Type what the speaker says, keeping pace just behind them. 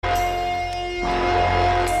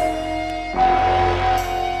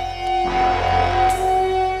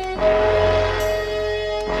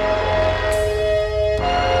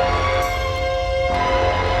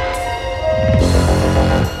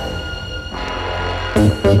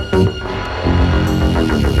Yeah,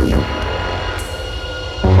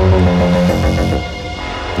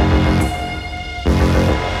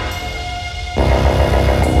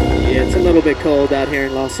 it's a little bit cold out here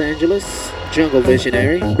in Los Angeles. Jungle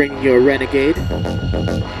Visionary bringing you a renegade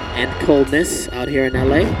and coldness out here in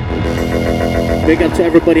LA. Big up to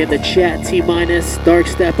everybody in the chat. T-Minus, Dark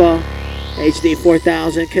Steppa, HD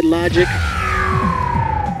 4000, Kid Logic,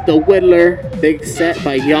 The Whittler, big set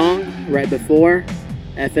by Young right before,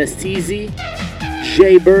 FSTZ,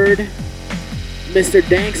 J Bird, Mr.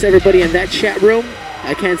 Danks, everybody in that chat room.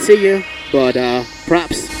 I can't see you, but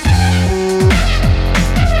props.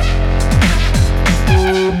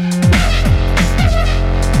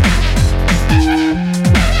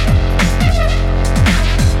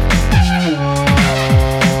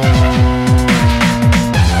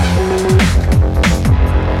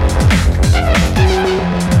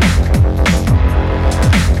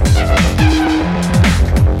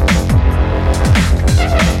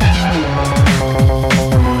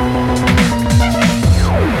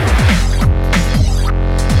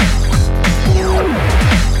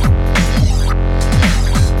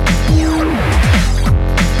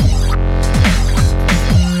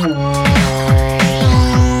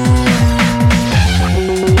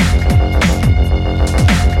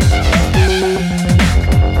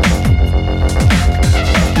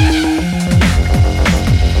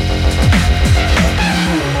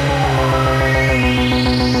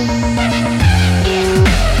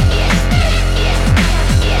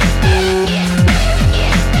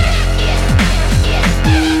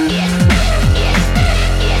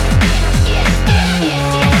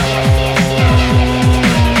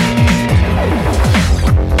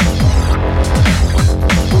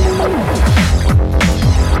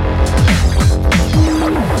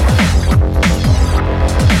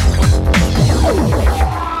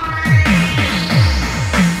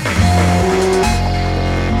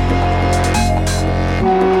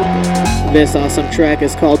 This awesome track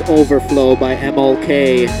is called Overflow by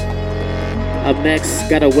MLK. Up next,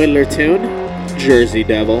 got a Whittler tune, Jersey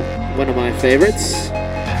Devil, one of my favorites.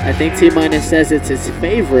 I think T-Minus says it's his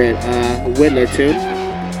favorite Whittler tune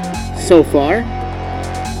so far.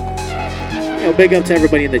 Big up to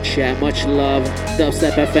everybody in the chat. Much love.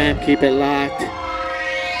 Dubstep FM, keep it locked.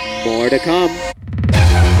 More to come.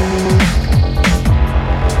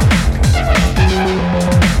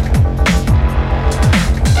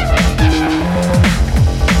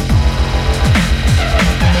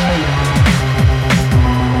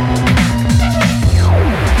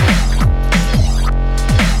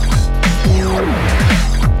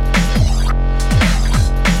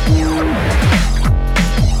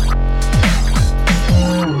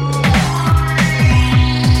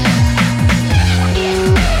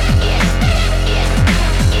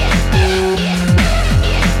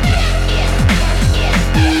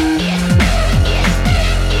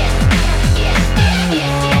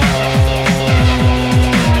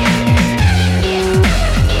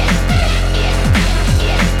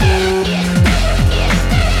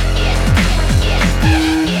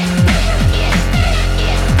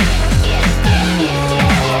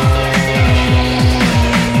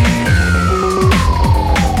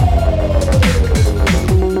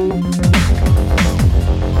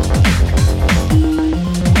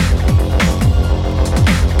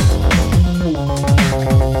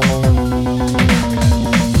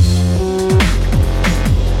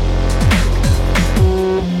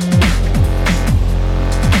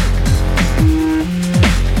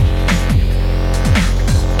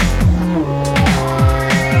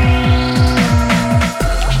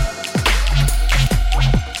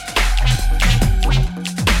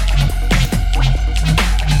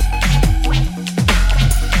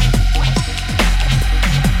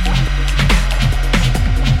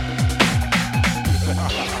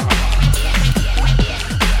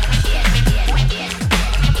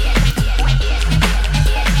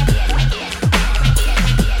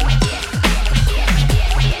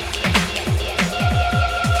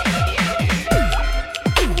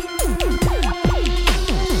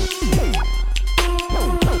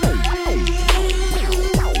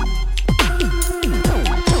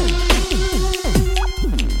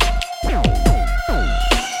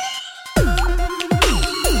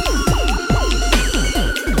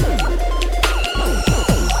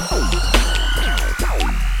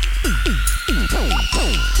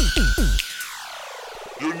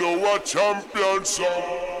 Champion song.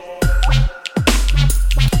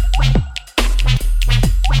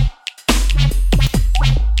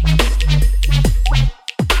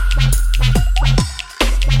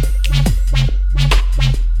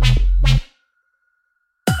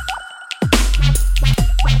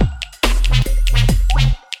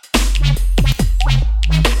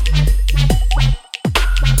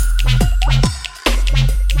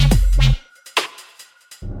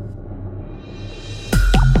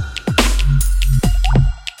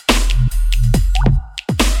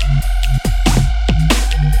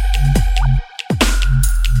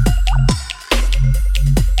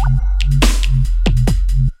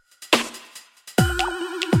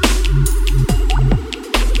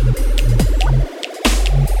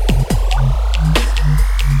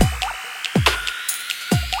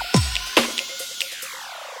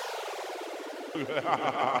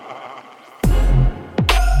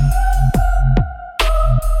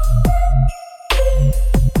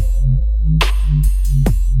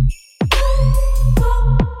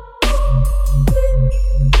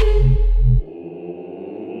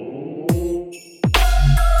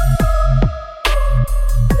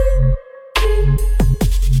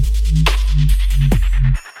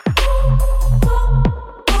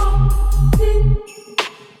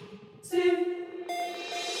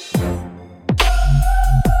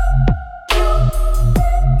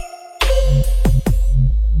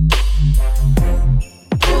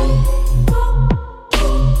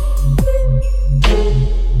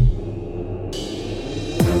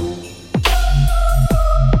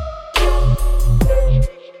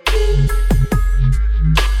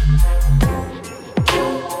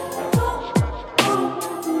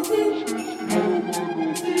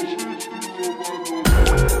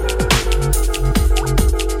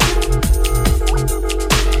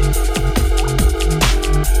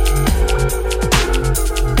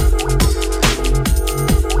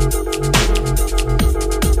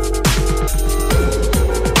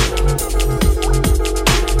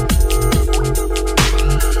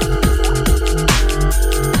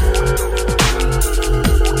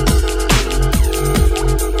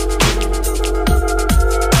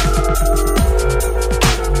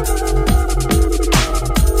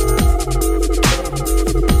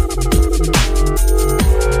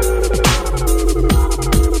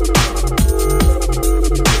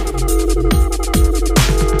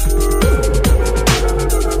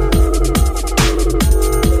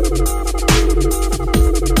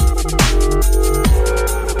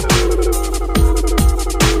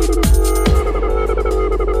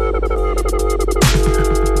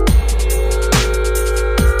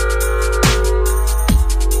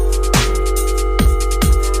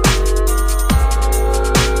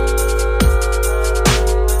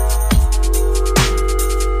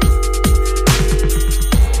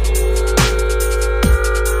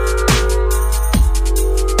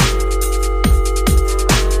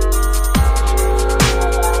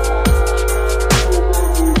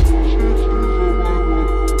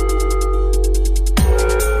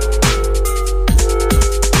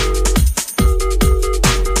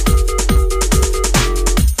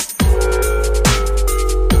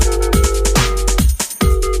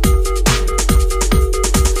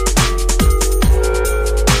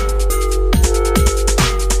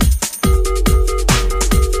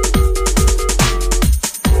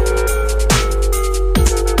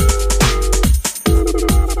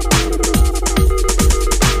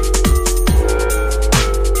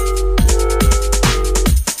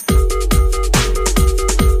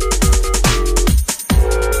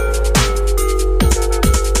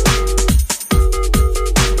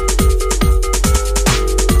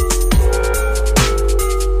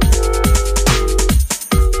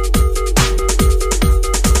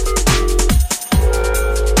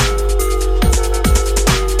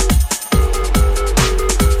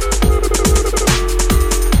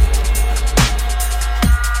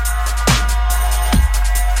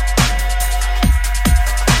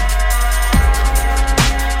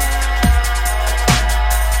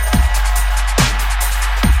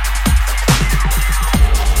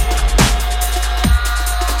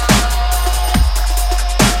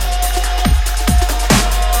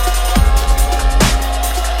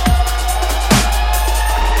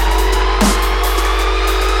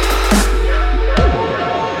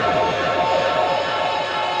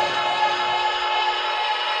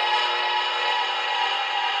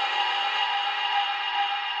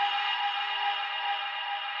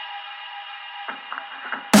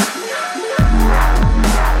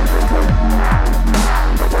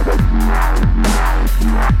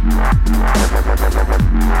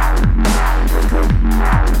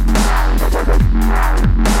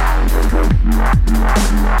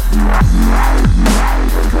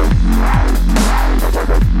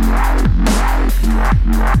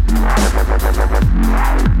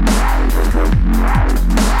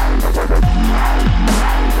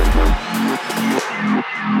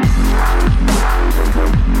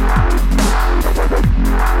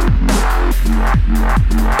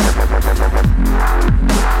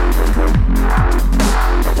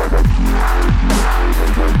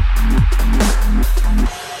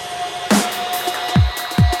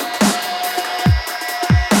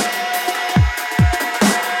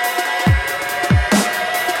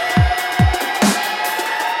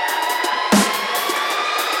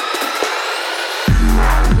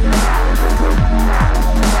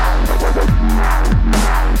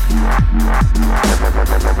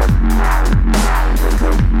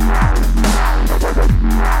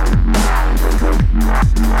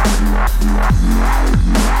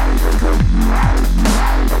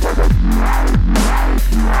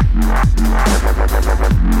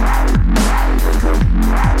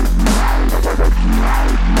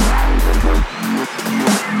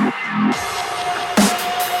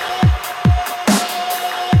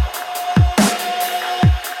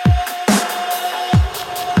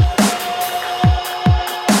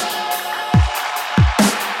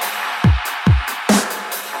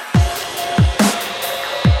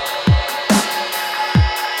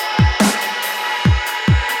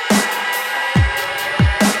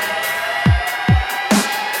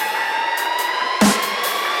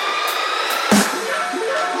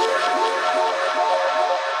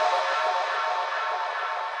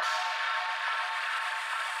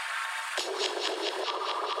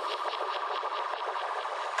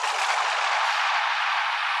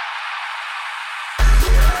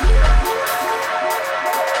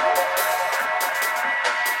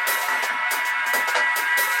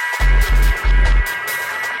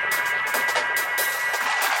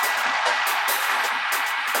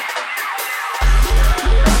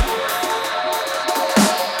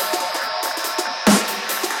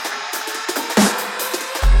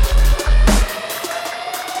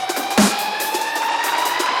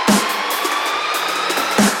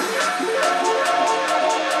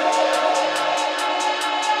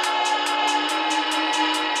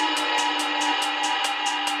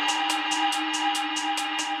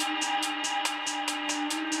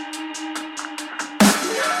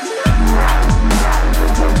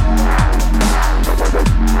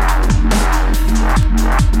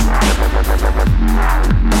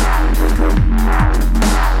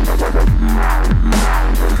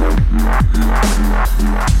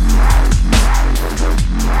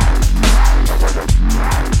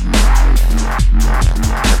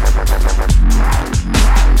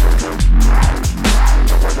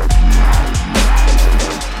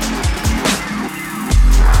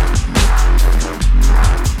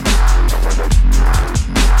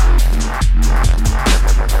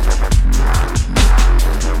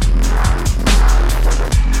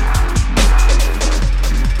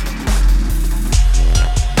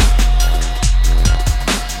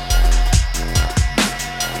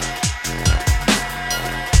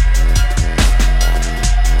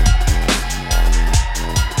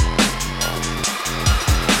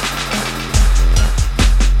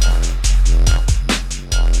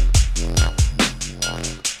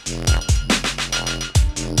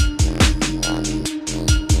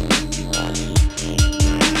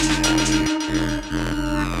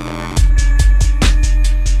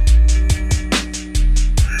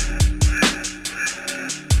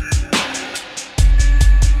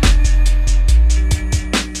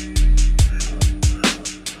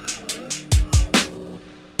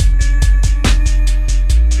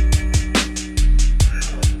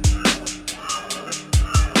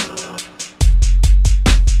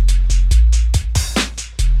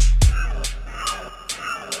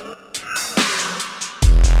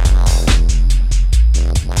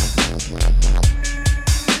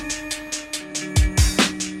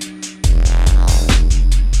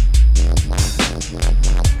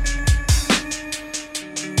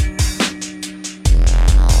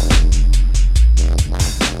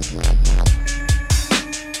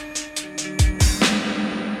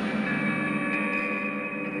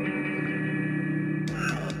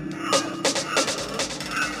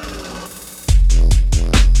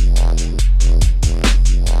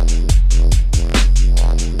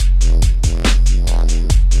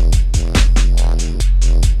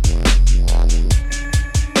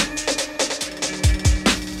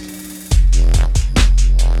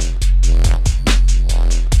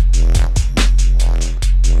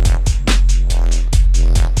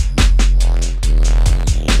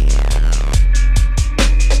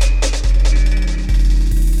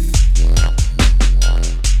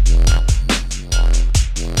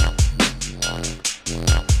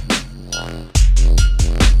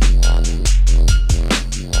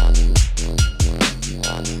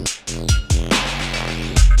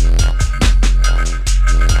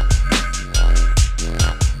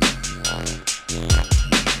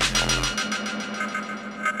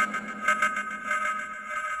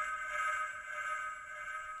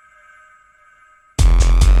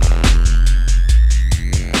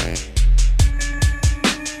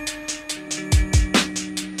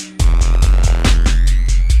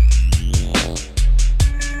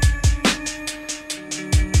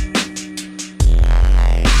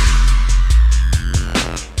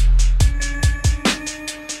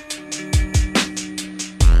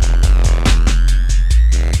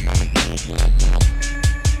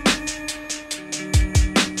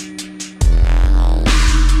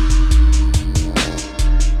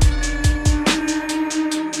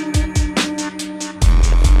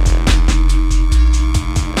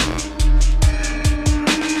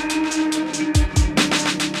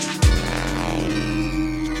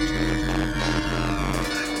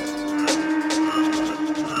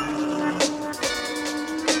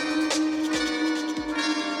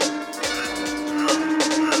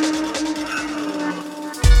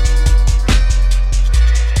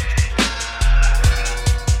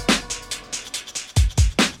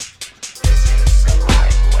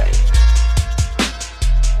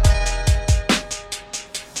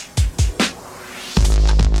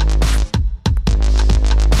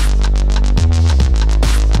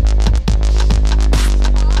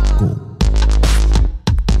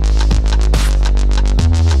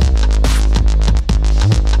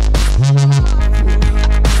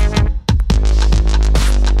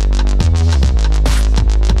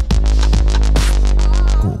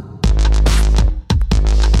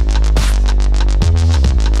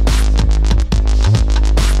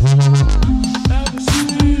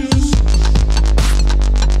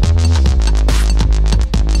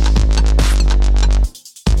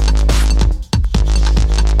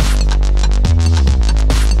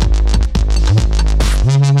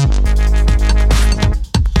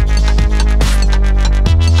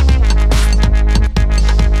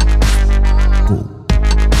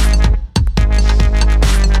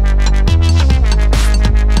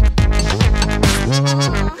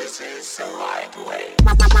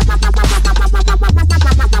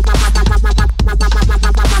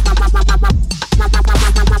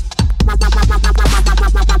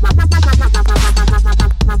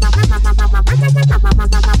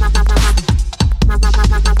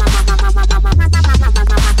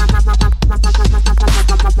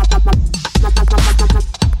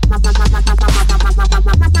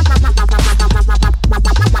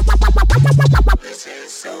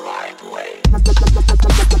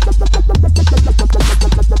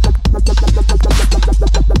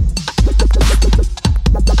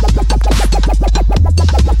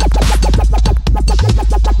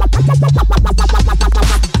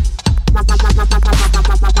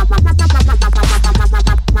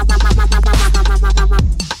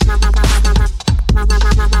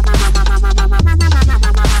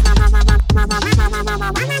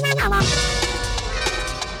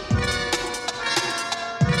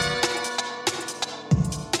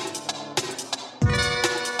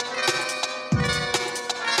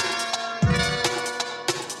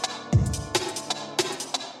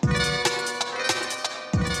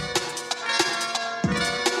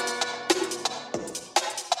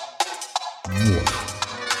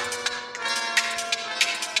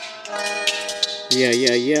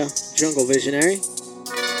 Yeah. Jungle Visionary.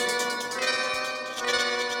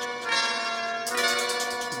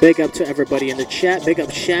 Big up to everybody in the chat. Big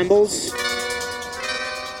up Shambles.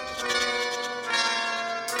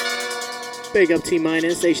 Big up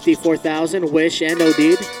T-Minus, HD 4000, Wish, and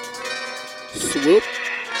Odeed. Swoop.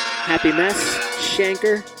 Happy Mess.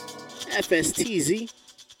 Shanker. FSTZ.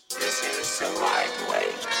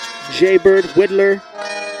 Jaybird, Whittler.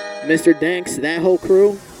 Mr. Danks, that whole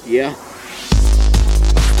crew. Yeah.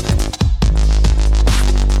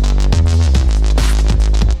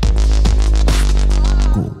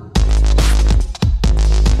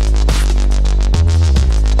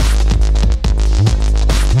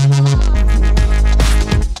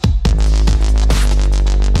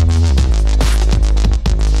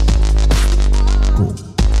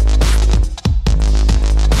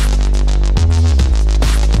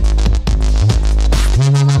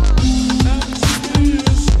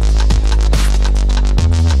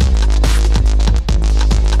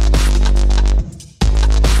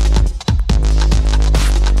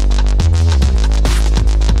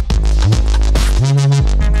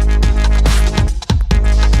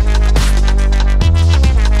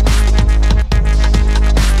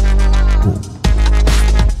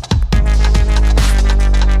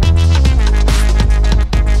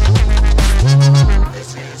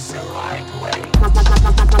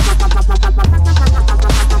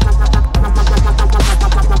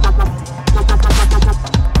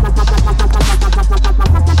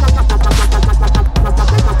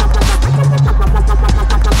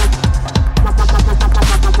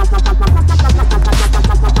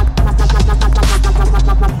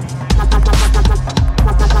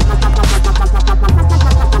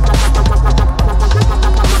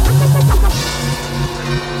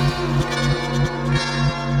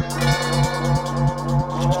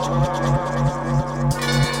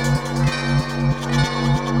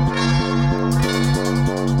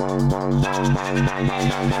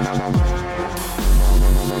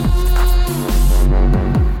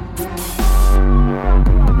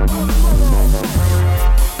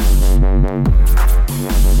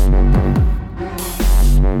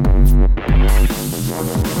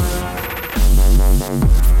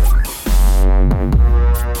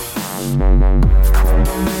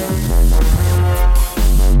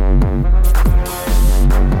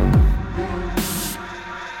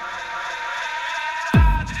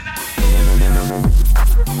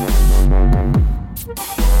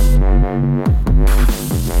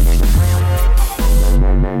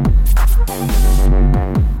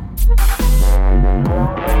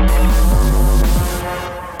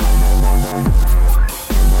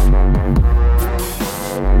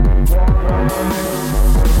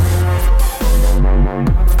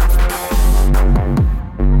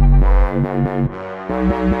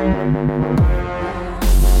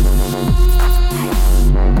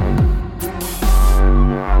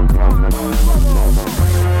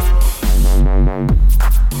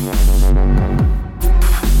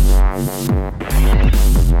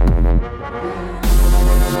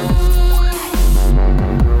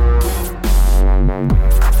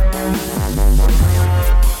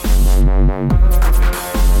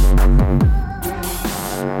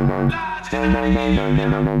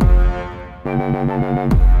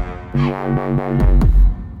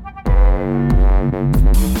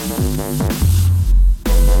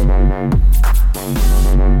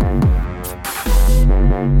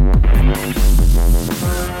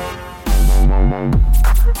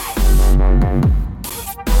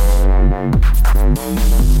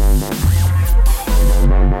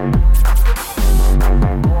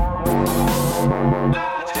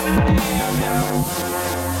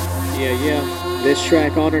 This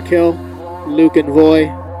track, Honor Kill, Luke and Voy.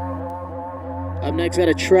 Up next, got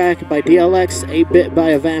a track by DLX, 8-Bit by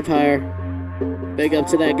a Vampire. Big up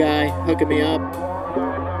to that guy, hooking me up.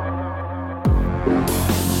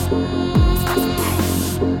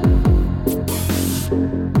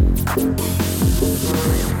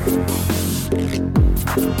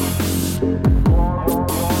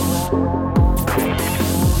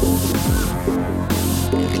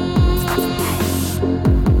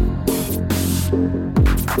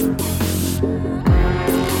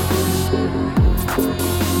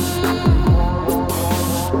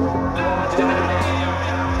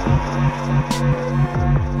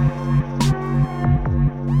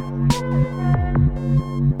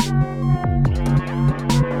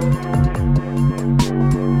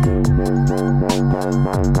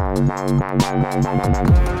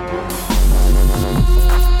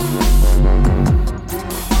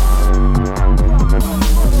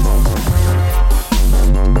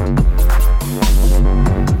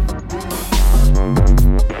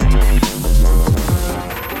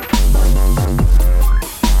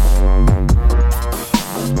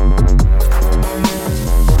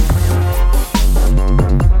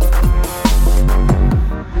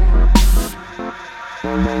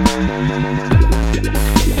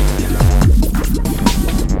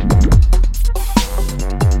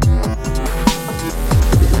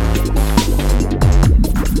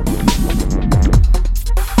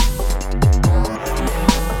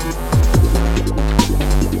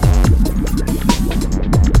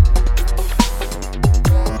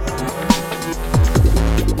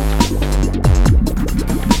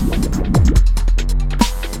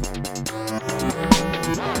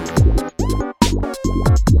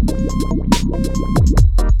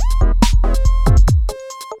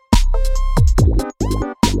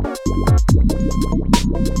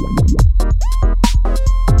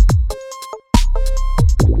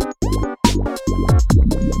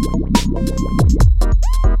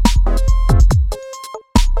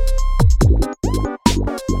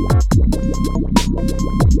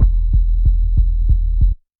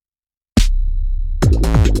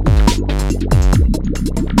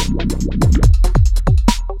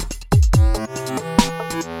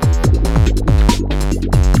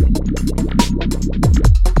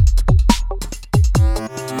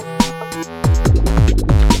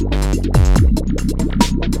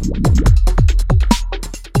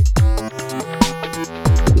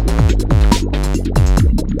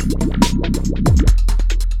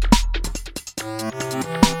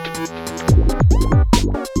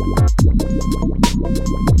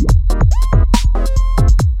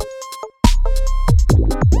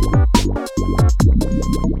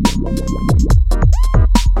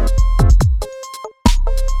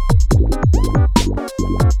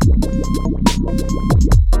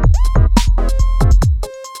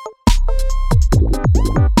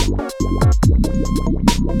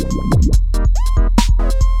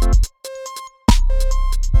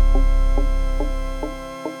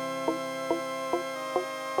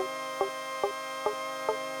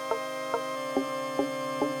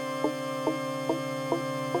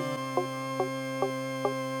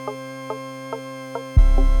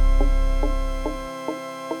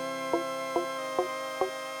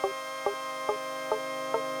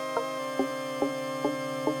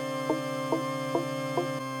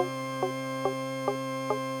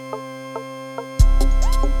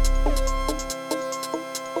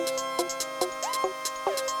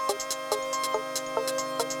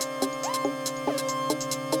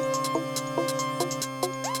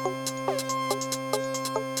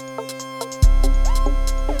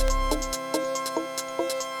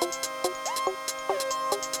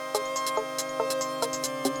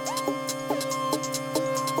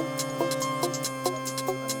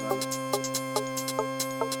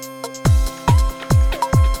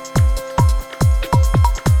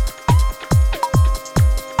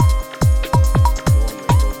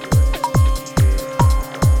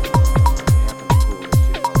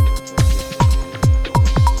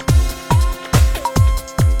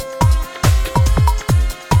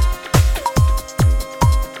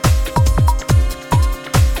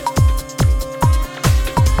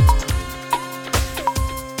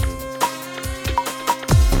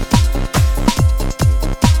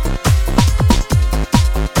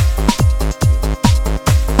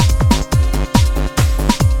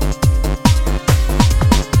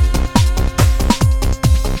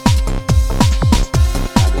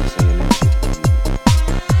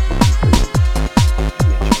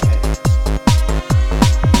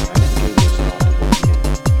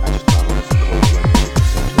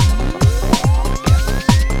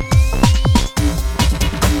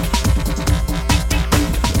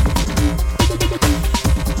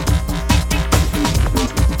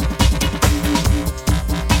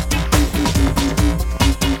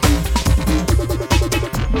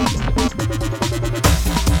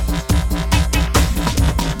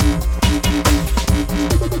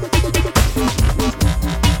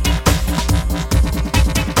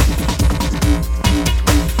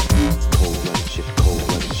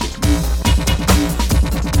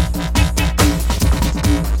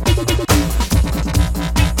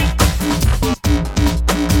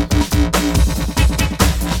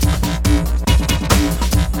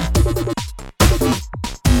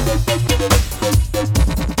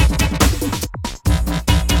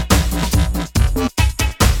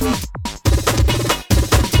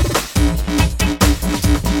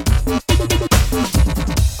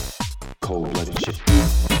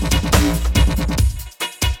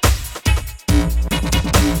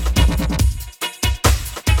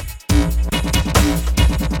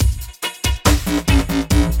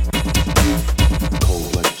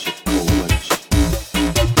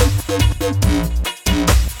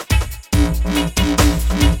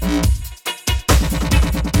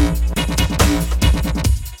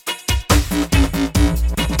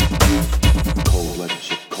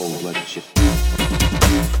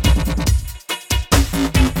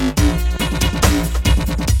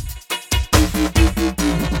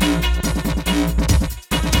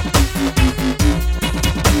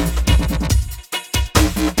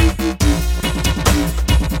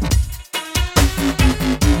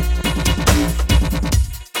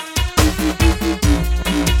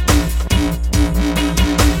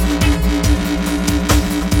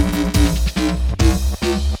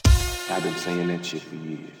 blooded shit for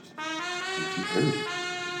years. And if you heard it,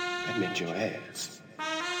 that meant your ass.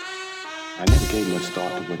 I never gave much thought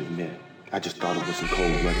to what it meant. I just thought it was some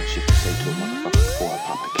cold-blooded shit to say to a motherfucker before I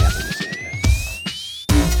popped the cap in his ass.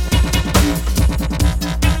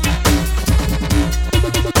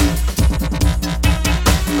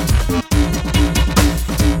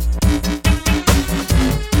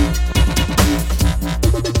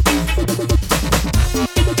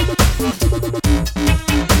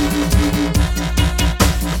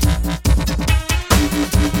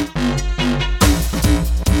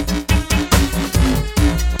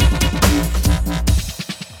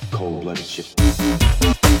 Cold-blooded shit.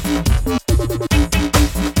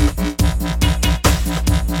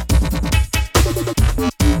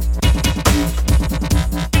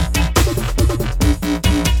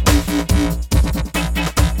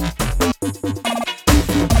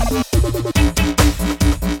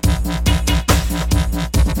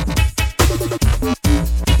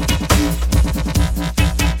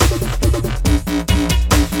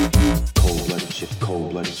 Cold-blooded shit,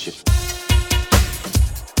 cold-blooded shit.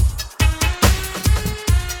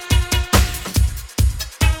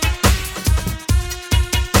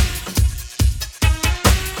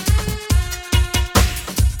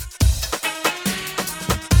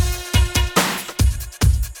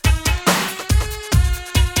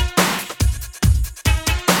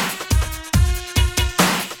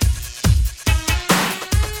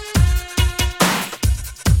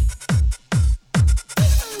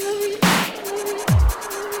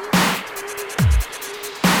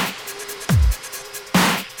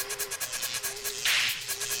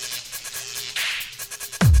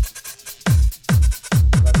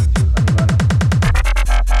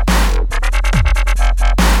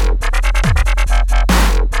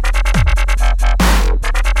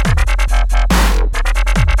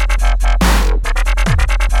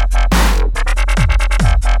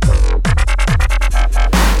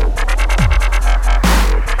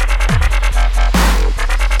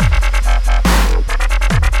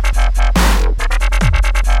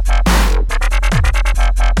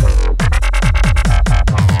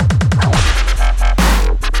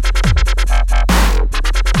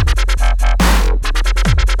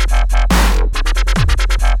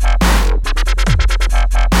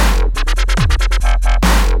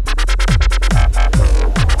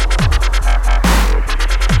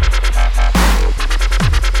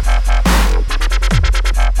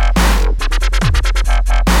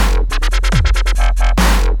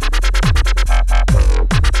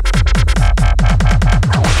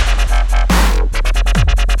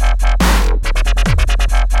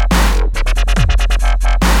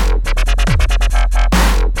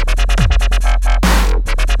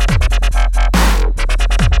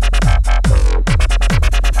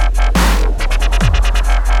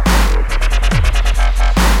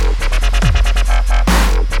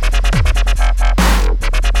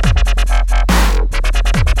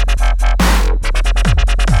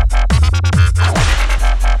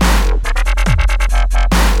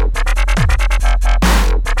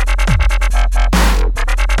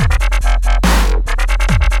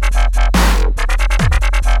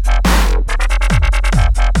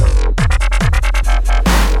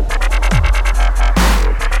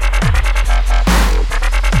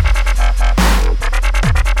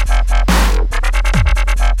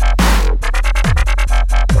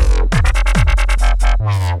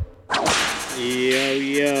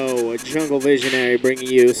 Jungle Visionary bringing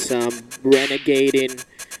you some renegading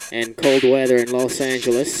and cold weather in Los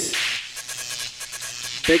Angeles.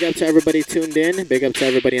 Big up to everybody tuned in. Big up to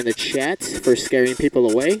everybody in the chat for scaring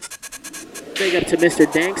people away. Big up to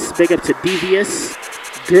Mr. Danks. Big up to Devious.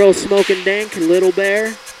 Girl Smoking Dank. Little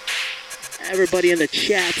Bear. Everybody in the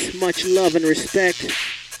chat. Much love and respect.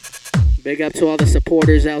 Big up to all the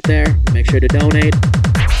supporters out there. Make sure to donate.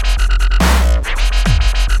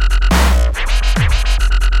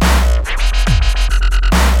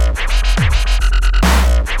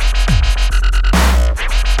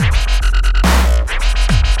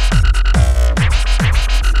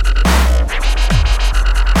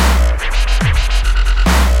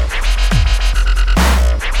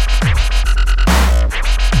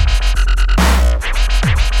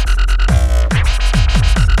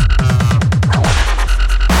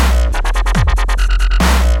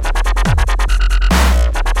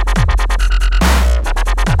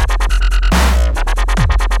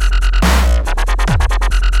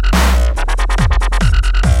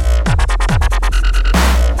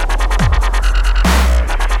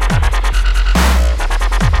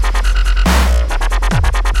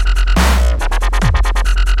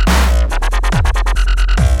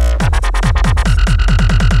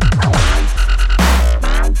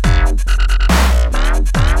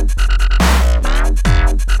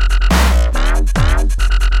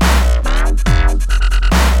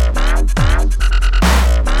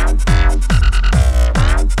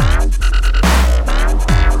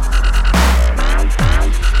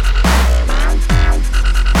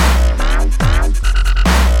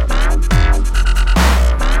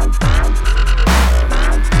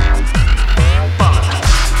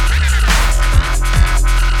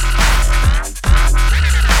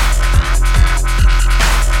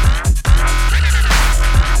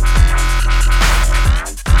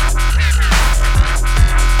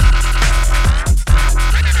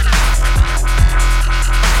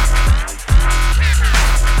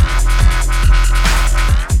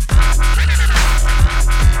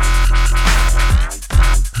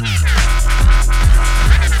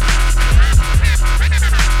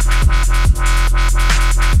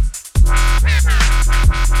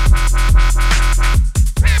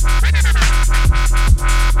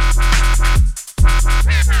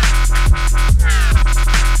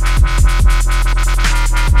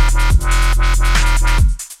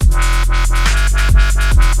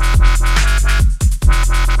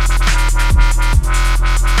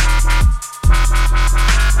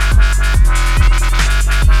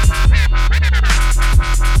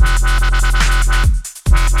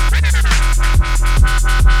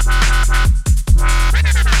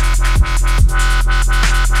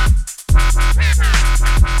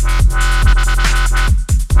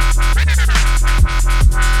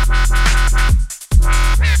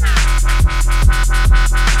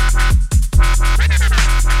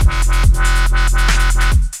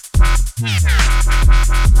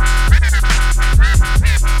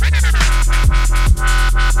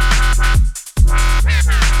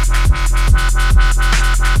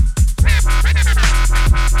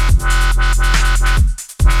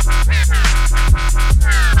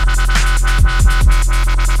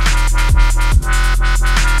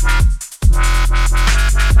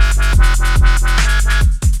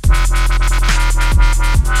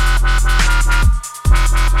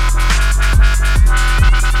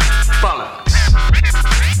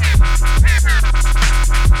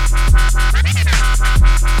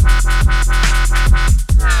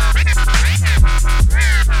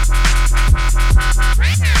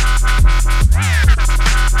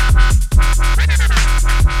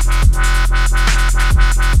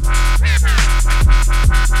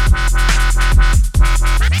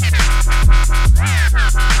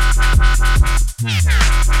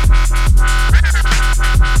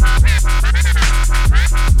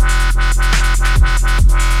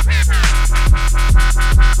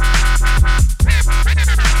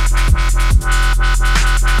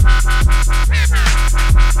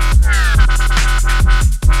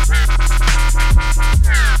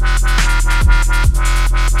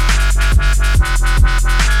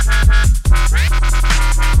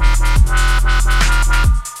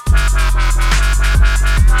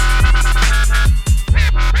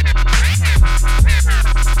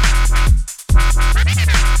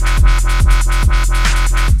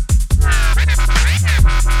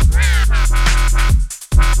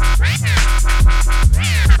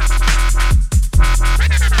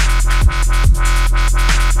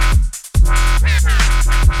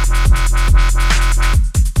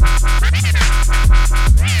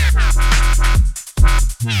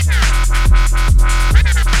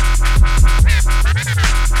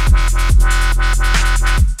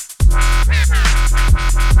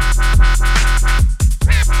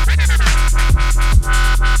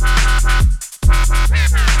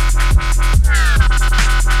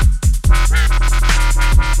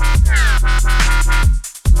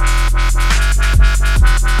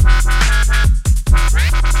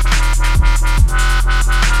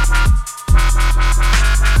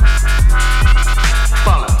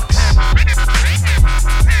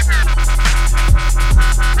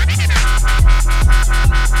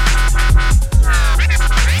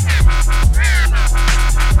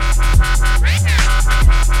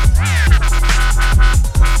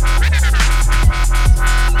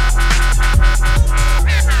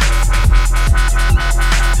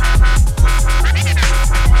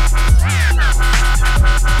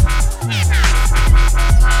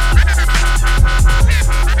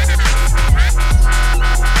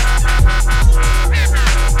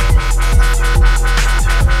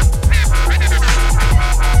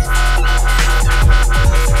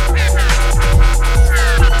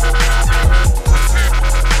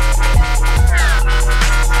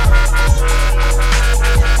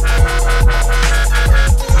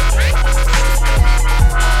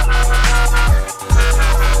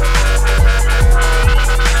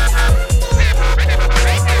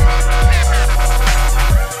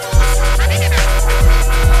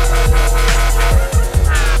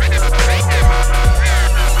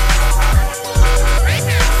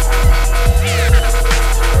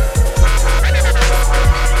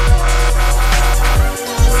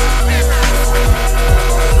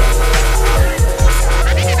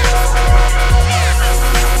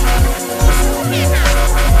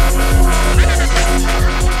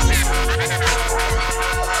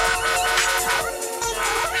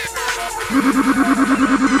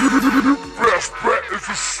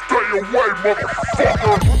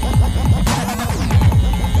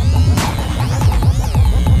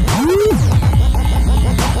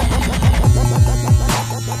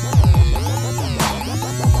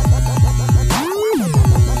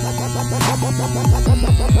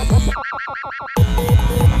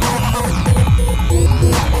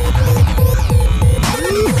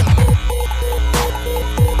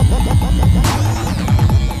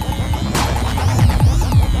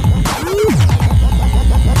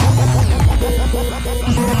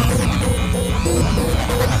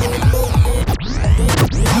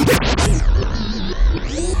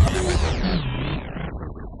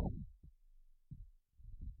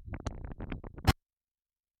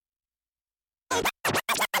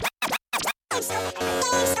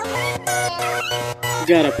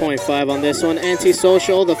 Got a 0.5 on this one.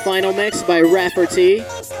 Antisocial, the final mix by Rafferty.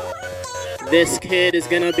 This kid is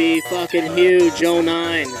gonna be fucking huge,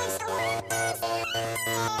 09.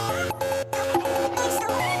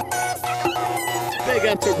 Big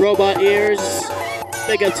up to Robot Ears.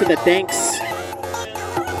 Big up to the Danks.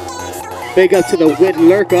 Big up to the Wid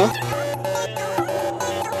Lurka.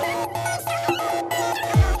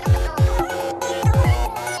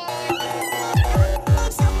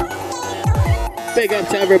 Big up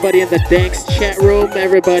to everybody in the Danks chat room,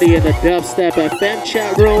 everybody in the Dubstep FM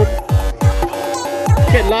chat room.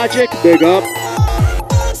 Kid Logic, big up.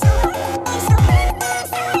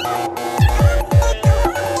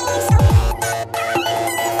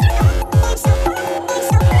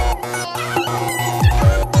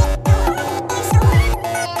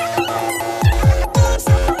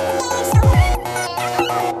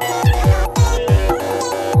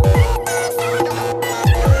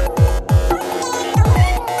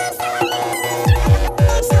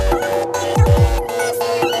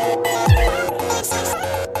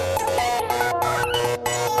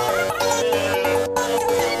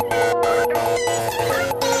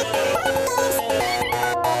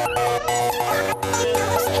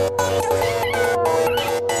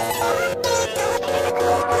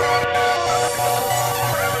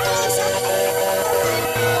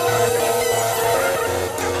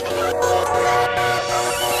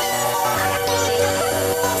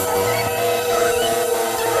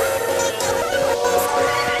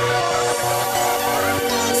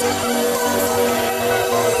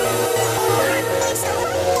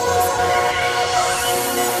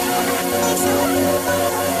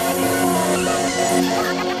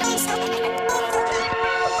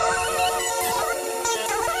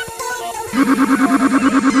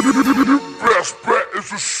 Best bet is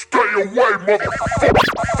to stay away, motherfucker.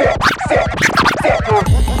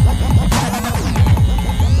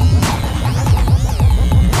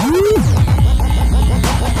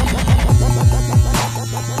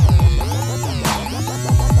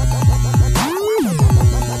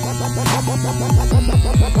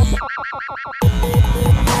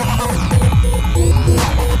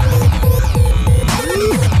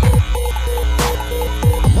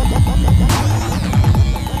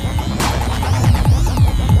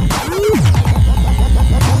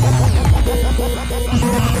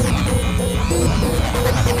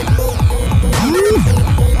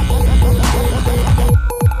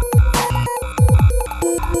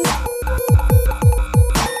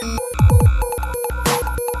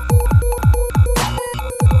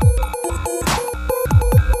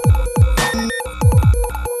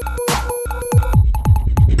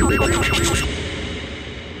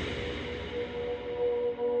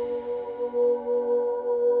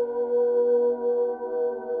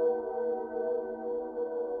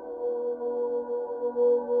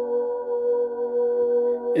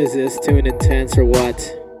 Is this tune intense or what?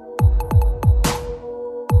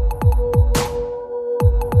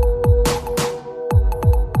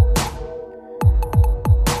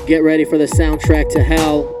 Get ready for the soundtrack to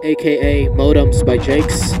Hell, aka Modems by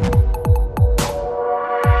Jakes.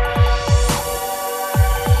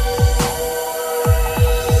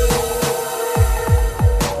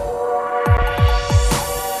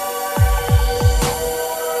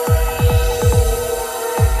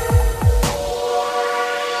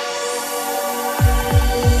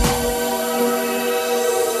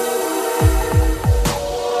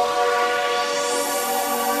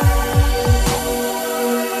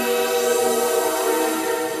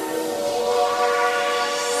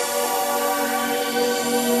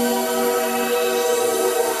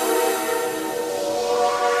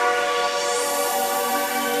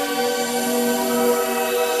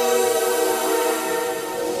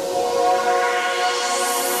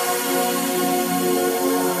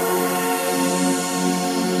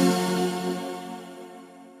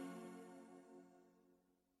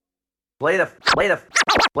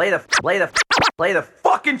 Play the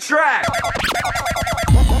fucking track.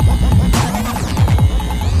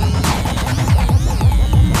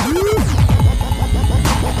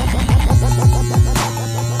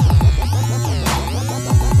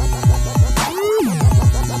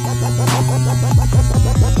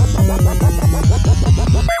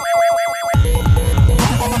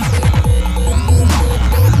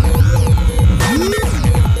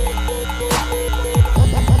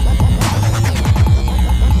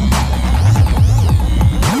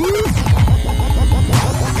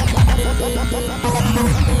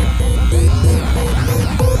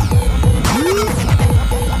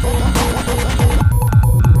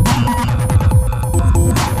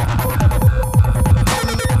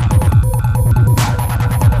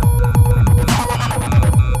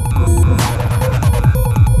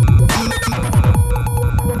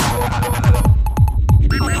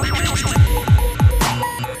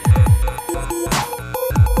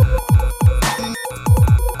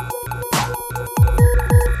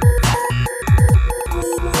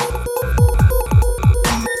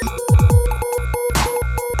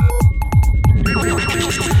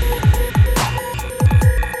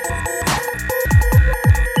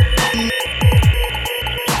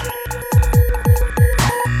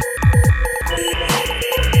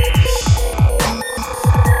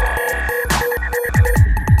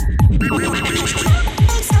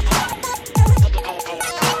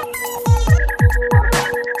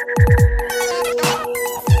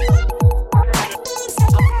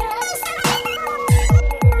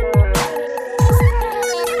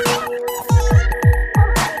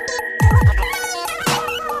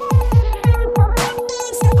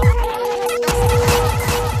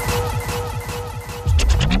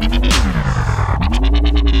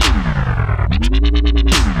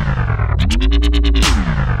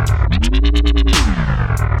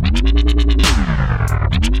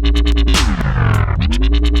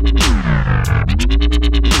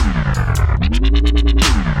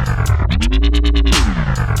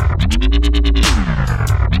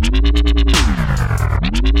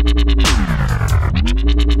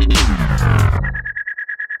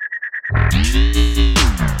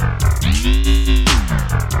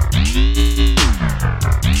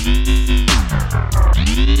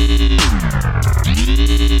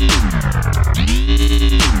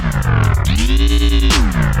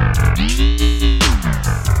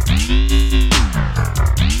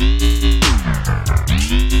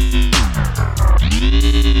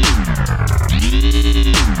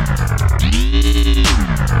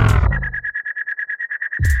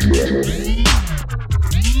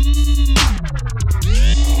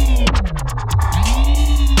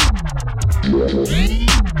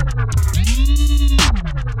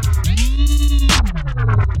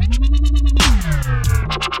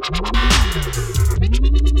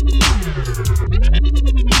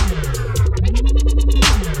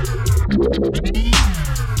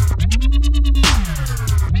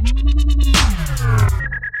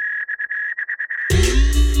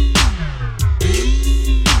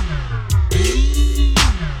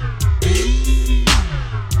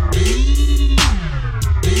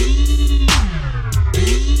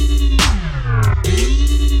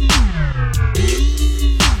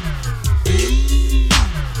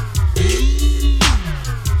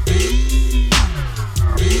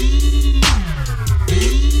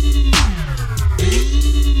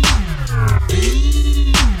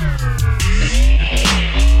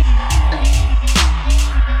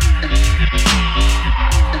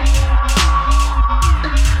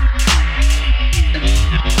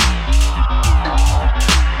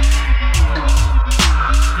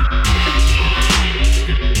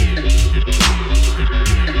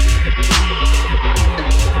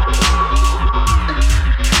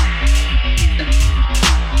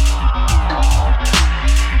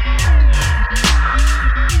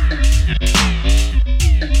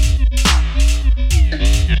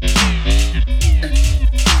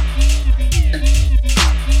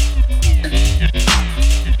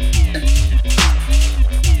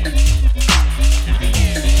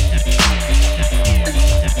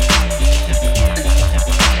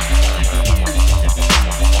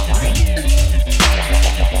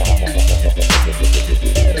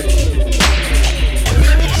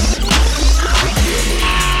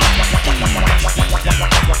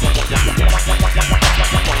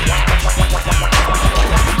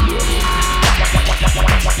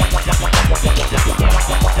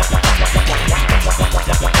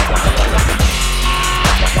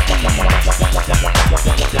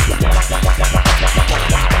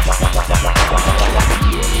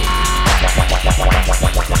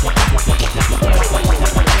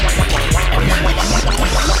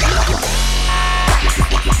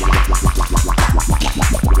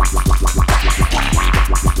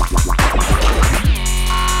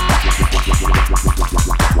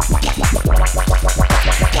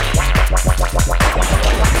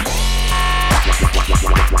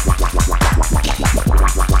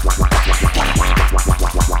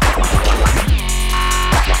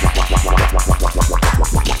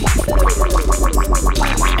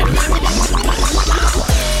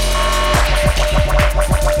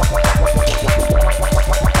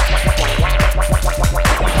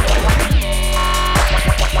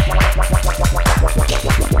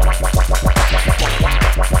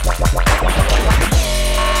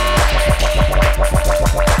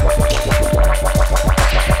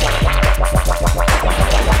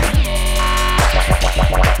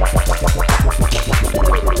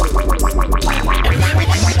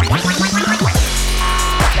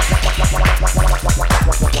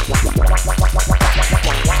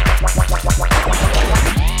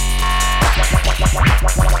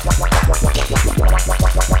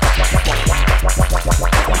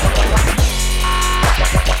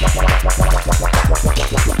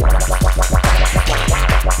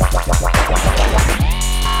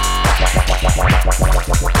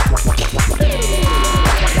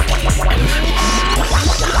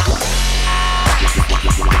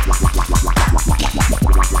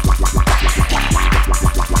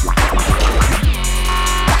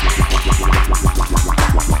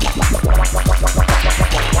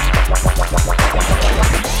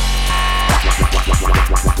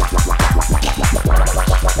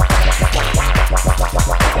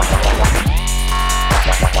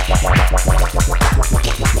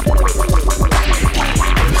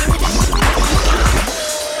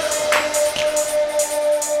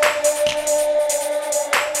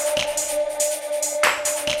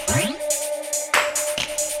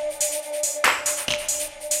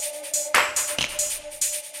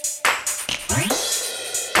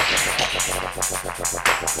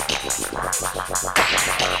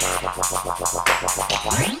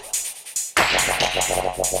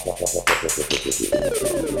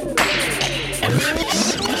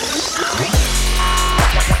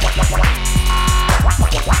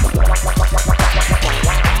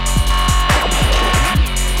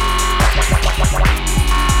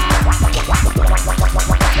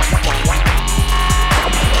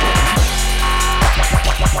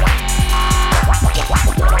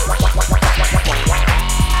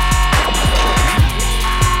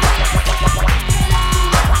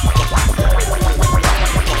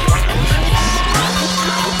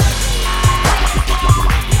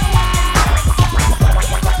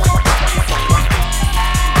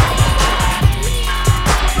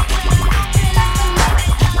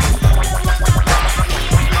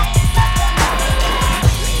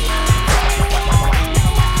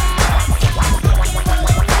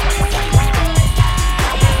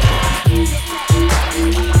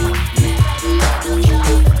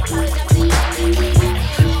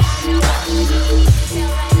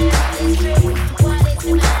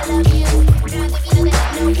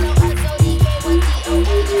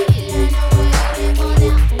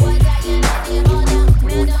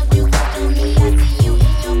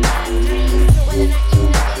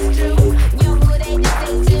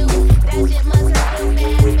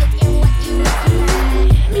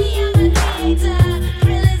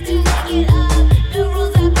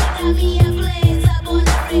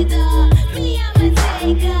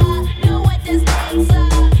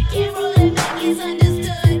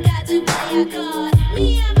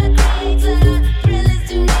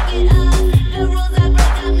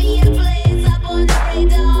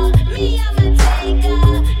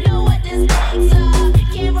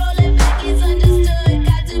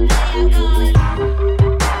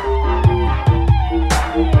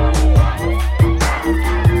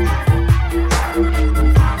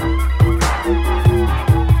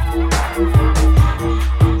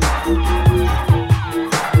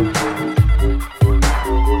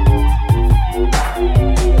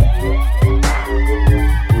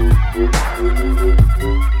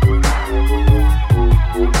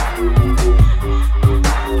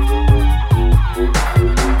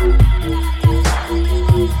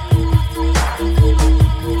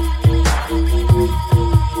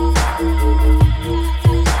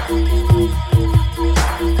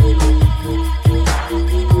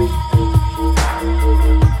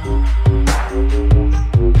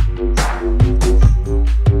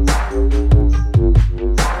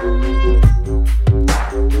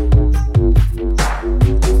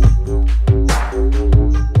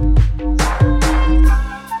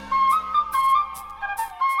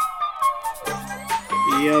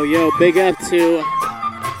 Big up to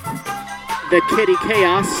the Kitty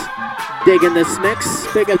Chaos digging this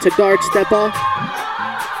mix. Big up to Dark Stepper.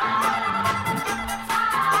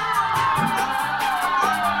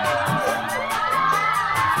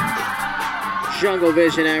 Jungle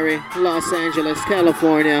Visionary, Los Angeles,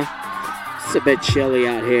 California. It's a bit chilly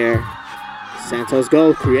out here. Santos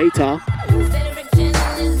Gold Creator.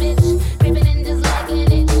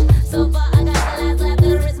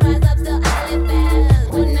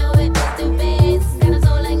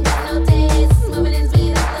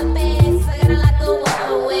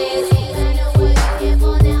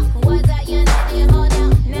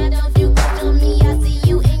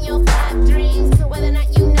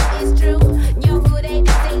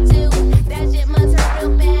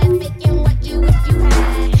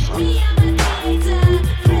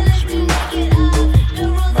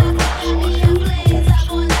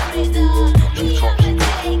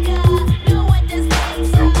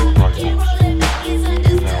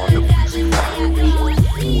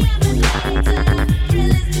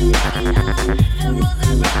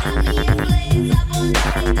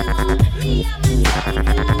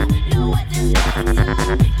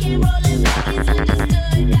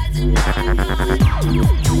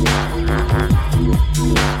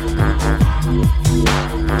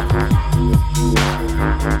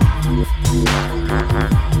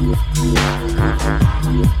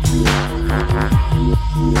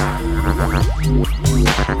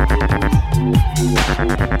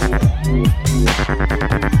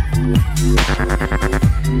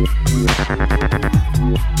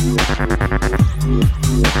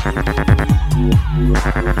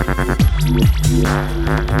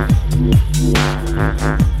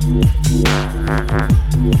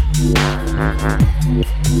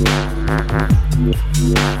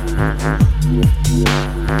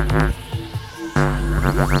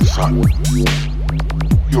 Son,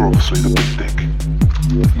 you're obviously the big dick.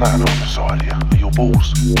 Nothing on the side here. Are your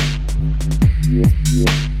balls?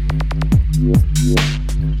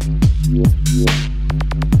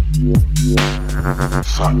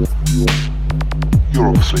 Son, you're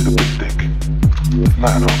obviously the big dick.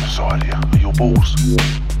 Man on the side here are your balls.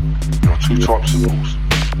 There are two types of balls.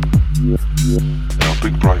 There are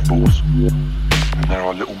big brave balls, and there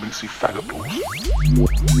are little mincy faggot balls.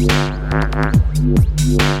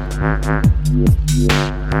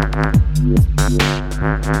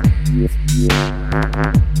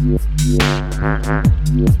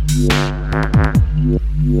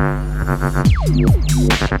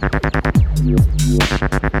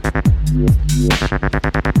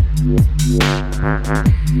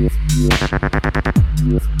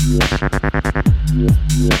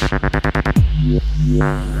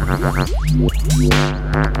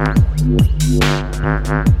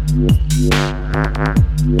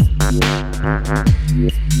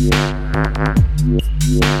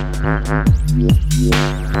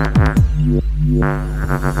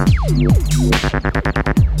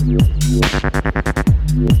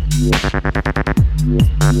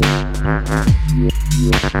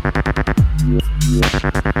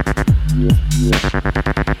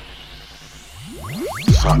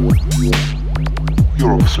 Son,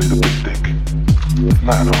 you're obviously the big dick.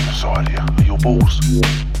 Man on the side here are your balls.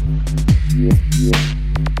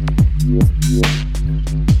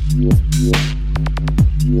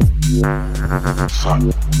 Son,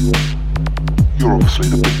 you're obviously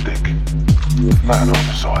the big dick. Man on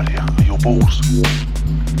the side here are your balls.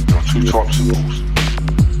 There are two types of balls.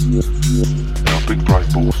 There are big brave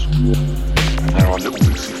balls, and there are little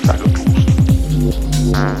mincy faggot balls.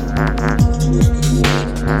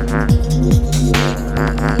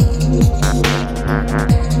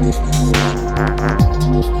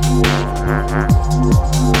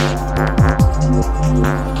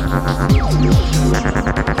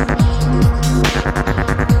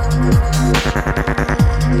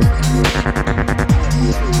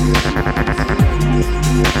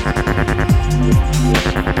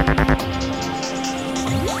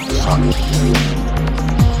 Son,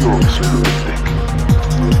 you're obviously the big dick.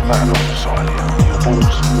 Man on the side here are your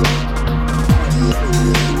balls.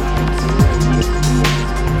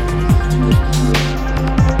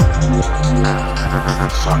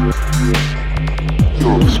 Son,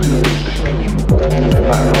 you're obviously the big dick.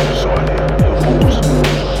 Man on the side here are your balls.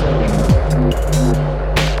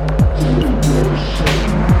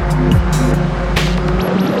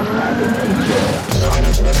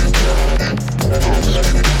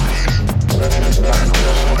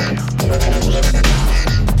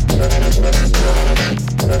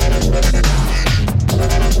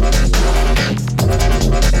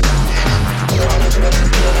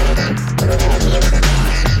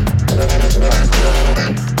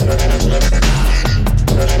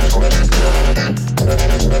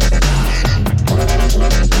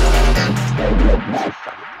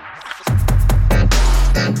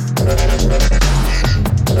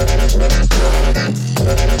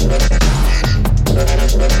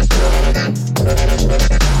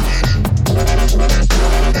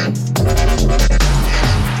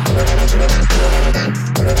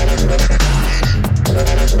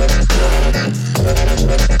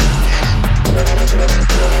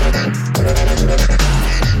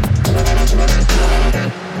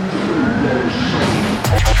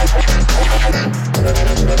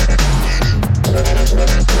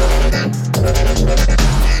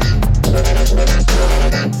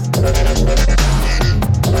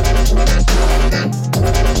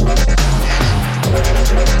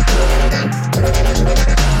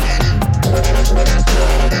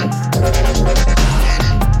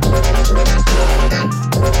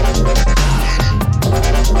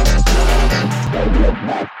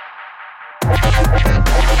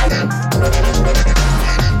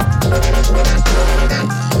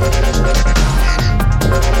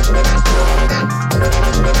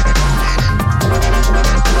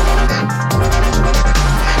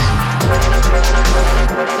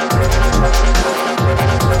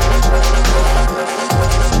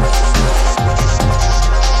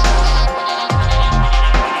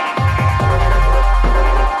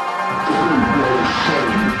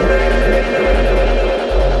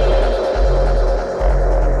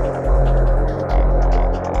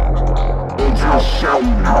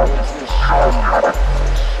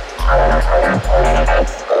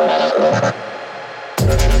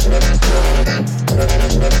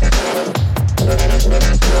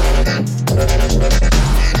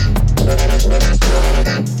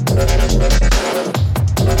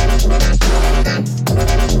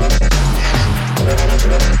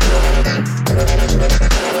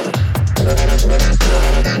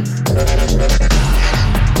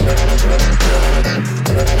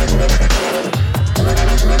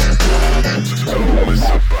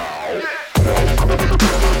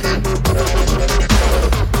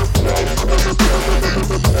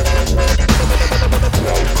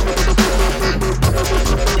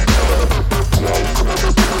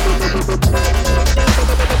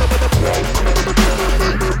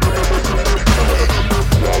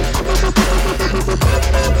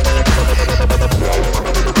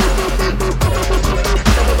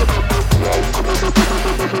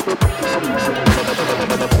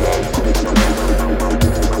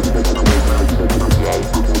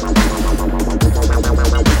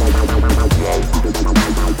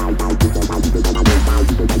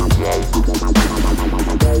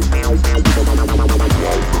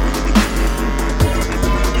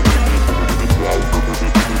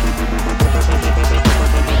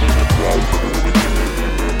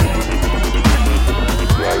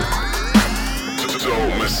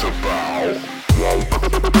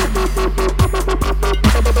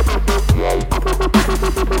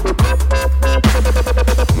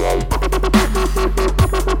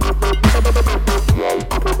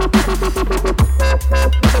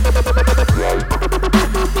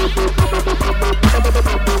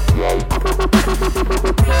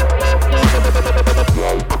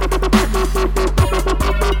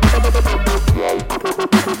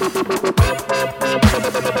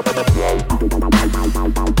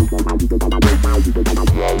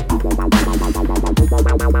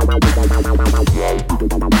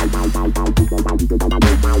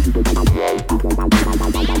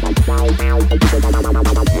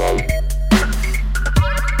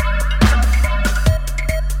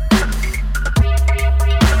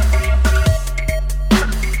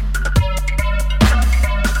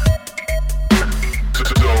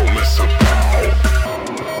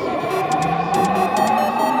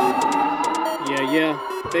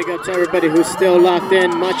 Big up to everybody who's still locked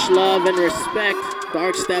in. Much love and respect.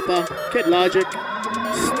 Dark Steppa, Kid Logic,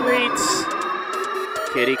 Streets,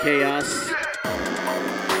 Kitty Chaos,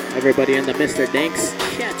 everybody in the Mr. Danks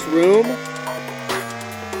chat room,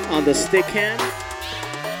 on the stick hand.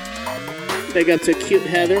 Big up to Cute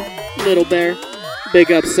Heather, Little Bear.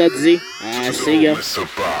 Big up Sudsy. I see ya.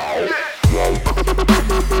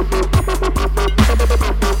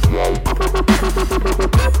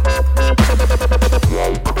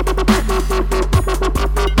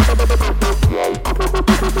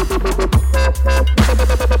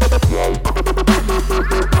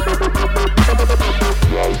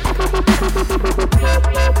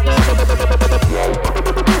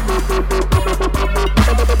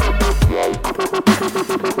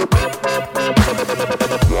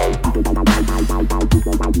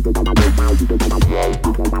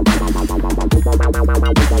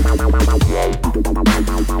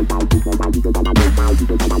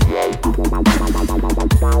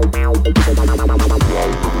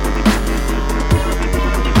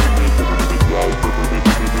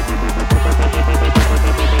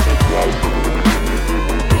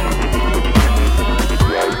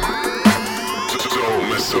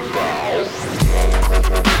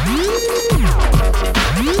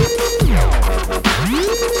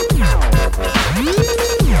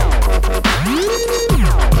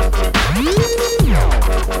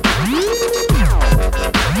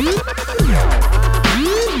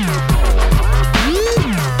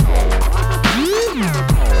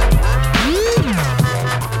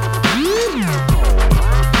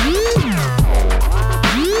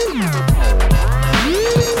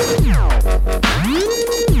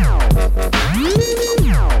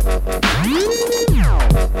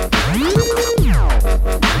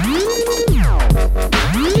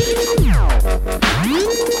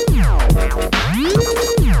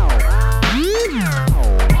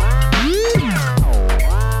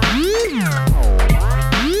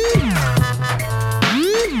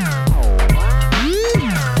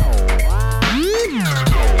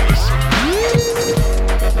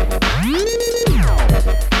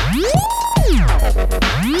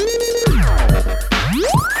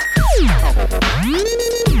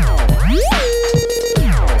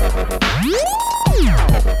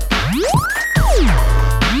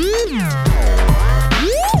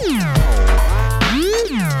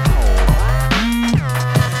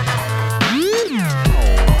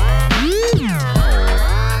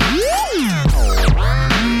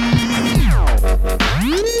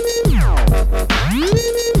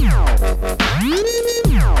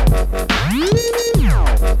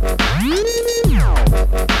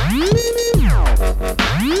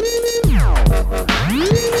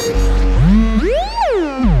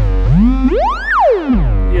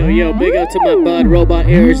 To my bud, Robot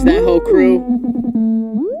Ears, that whole crew.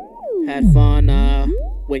 Had fun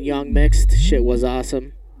when Young mixed. Shit was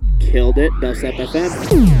awesome. Killed it. Dubstep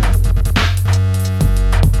FM.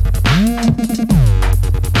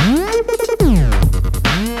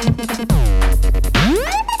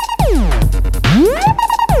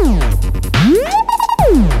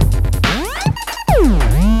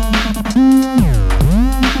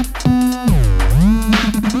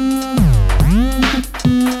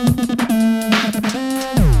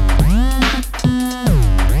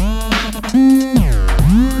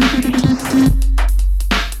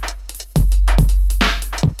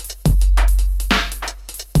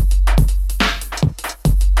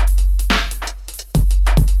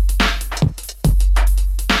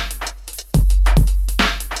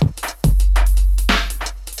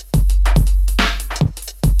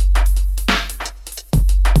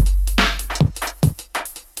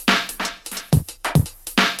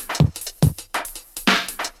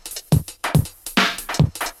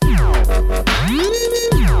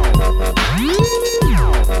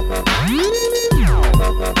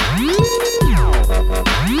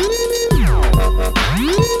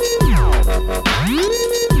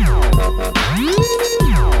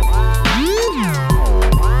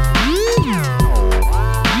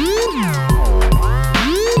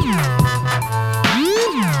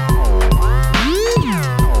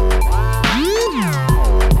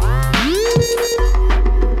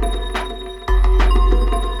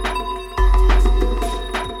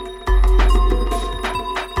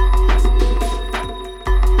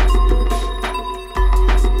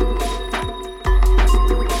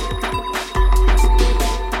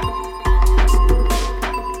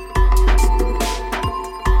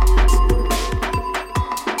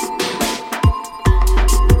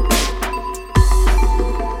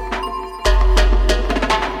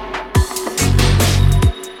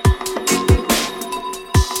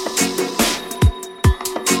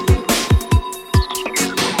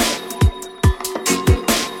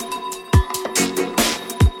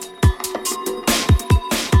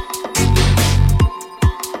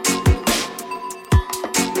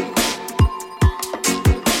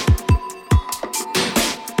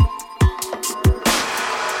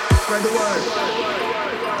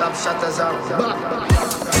 Top shutters are back.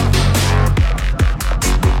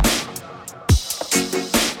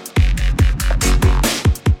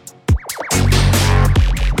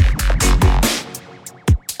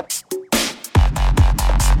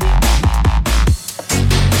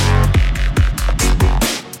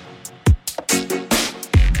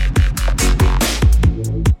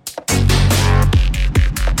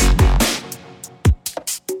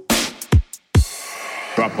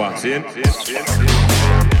 Proper, see?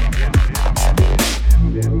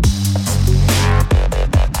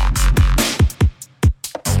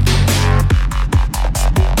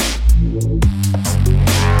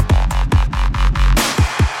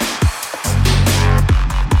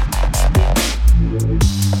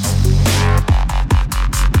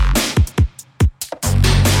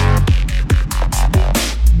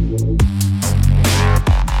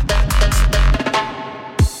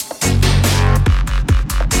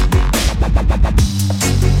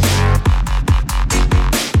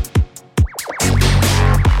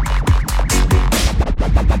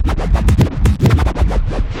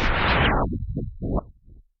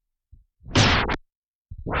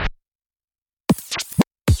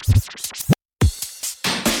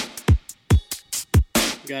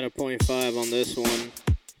 Got a 0.5 on this one.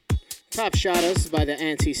 Top Shot Us by the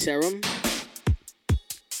Anti-Serum.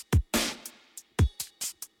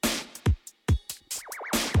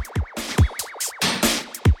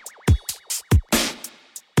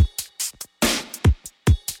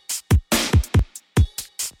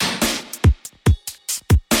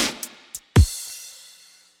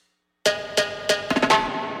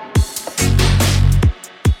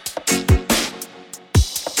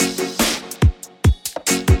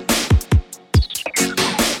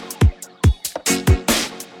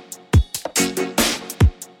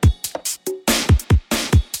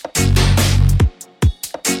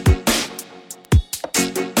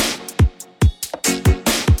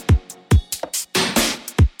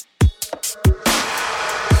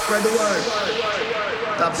 Spread the word.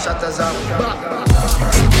 Top shutters are back.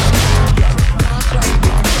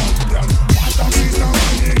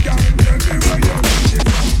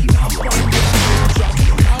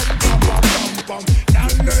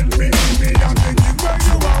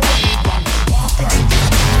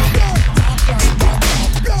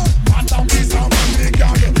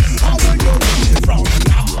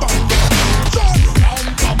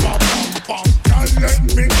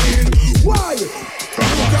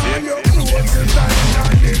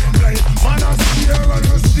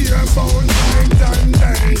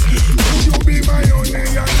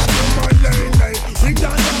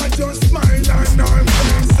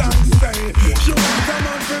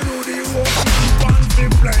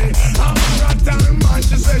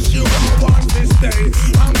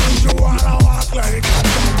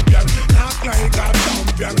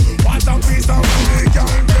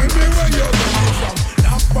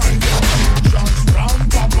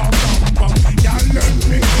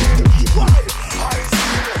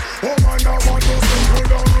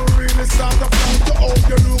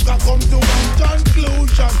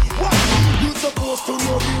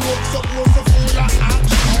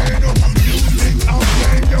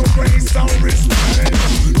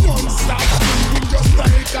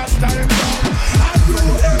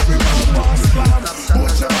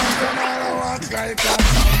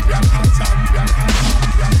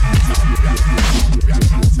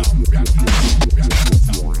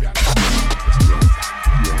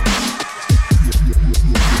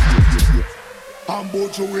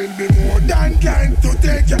 But you will be more than kind to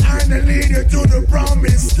take your hand and lead you to the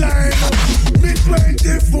promised land. Me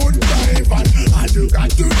 20-foot dive and all you got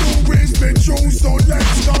to do is be true. So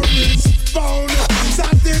let's go respond,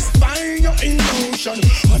 satisfying your emotion.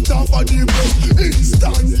 On top of the best,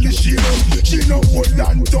 instantly she no hold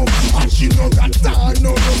on tough, and she no got time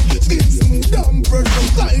no rough. Skin smooth and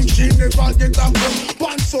precious like she never get a cut.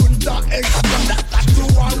 Pants under extra, that to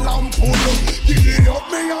a lamp pull up. Give it up,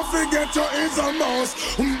 me and forget you is a mouse.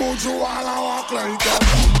 But you wanna walk like a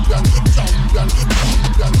champion.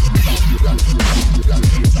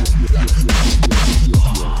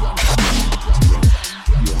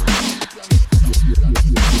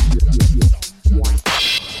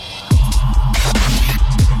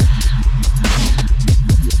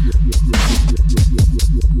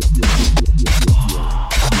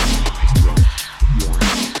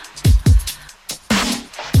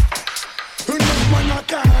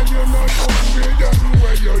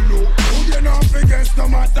 No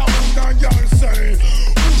matter what the girl say,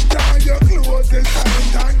 push down your clothes, it's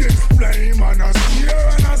tight and display. Man, I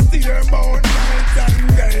steer bout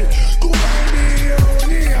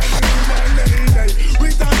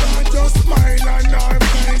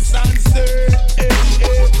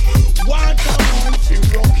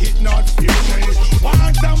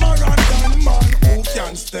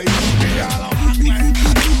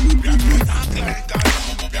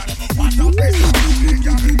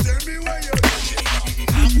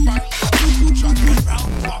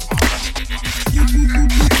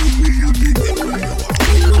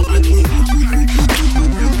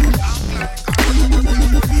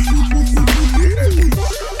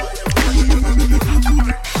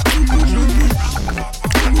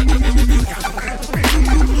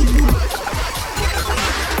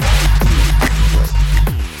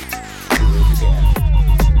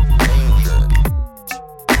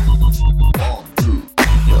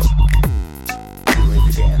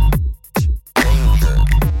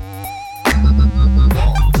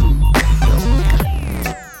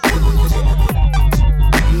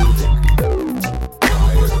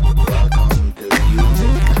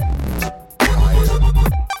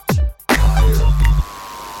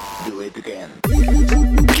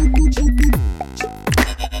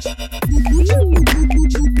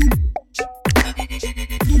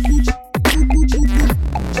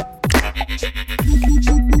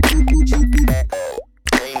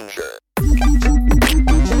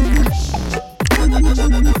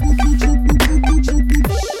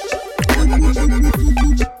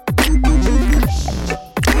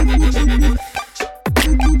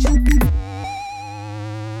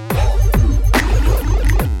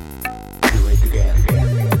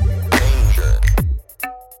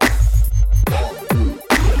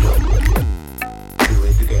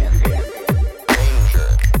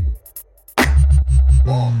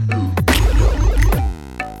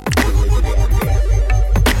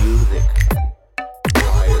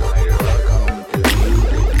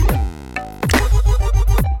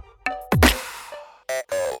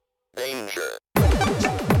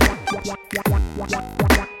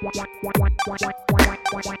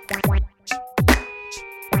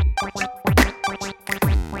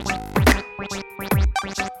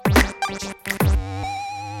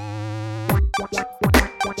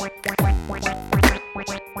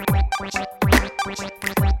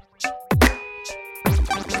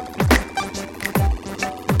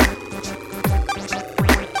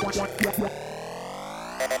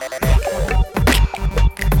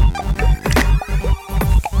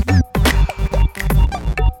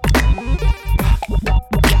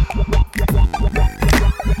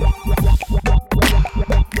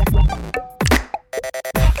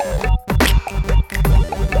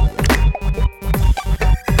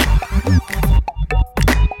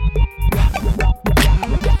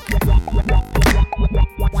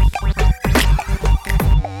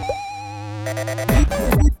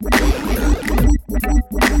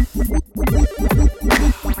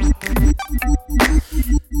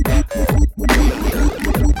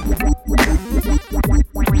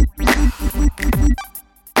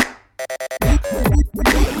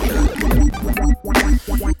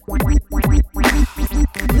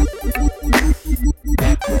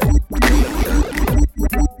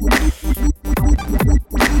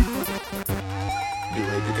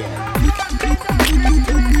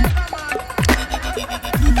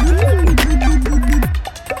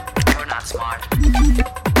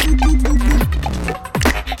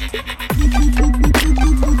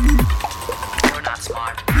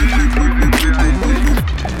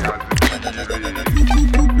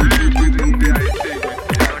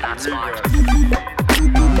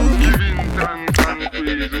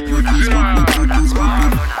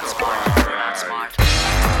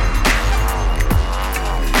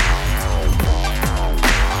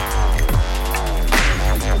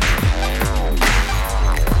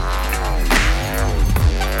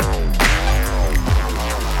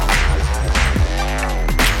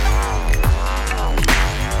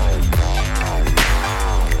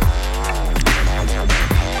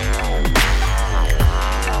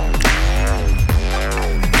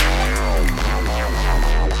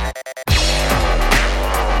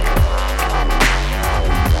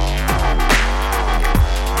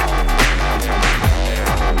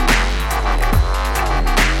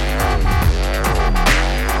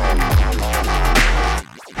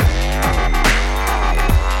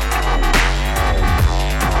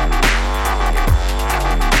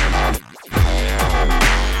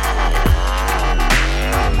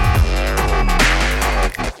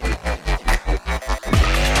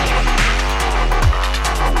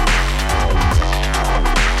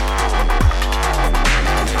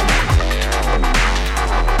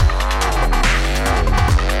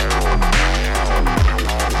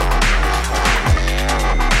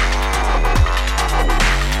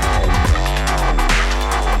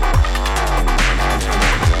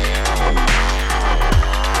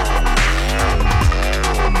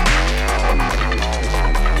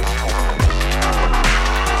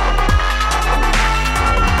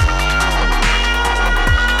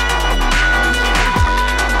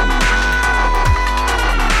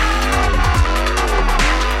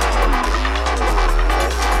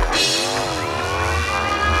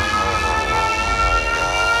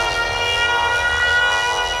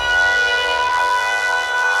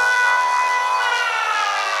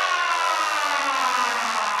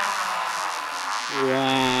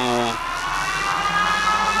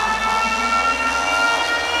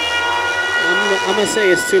I'm gonna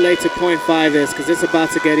say it's too late to point 5 this because it's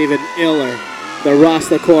about to get even iller. The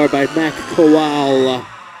Rasta Core by Mac Kowal.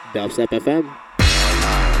 Dubstep FM.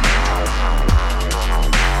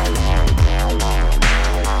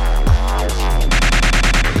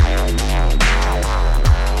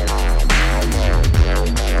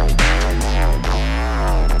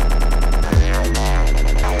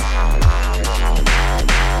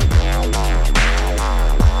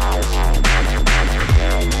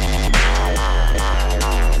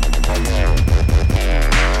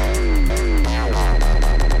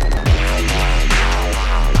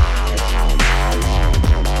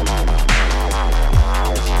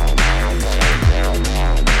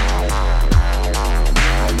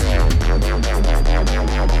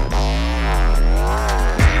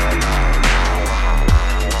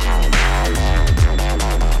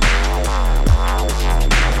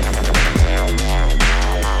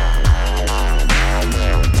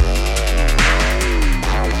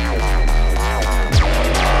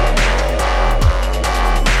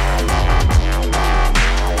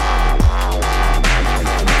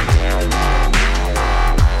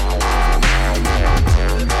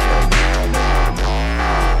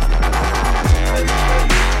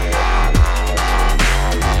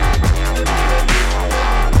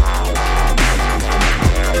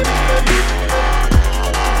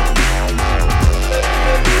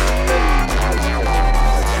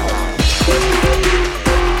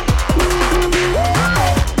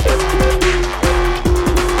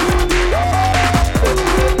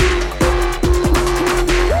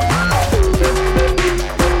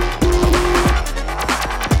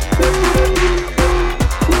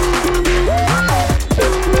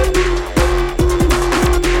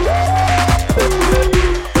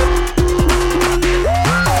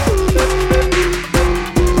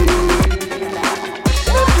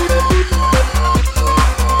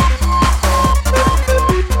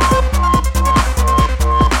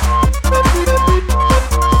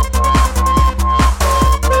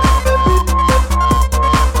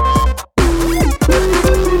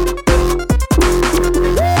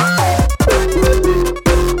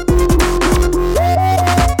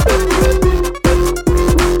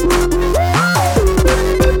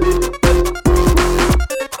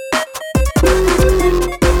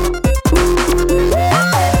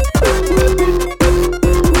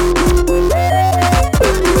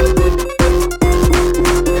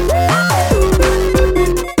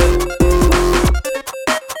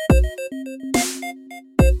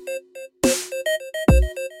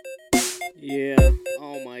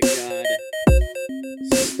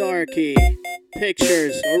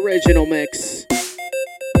 Pictures, original mix.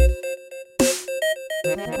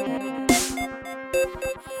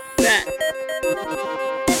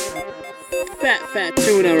 Fat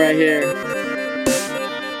tuna right here.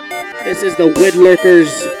 This is the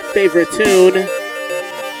Woodlurkers' favorite tune.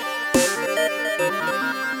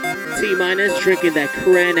 T-Minus drinking that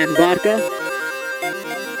cran and vodka.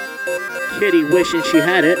 Kitty wishing she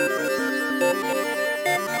had it.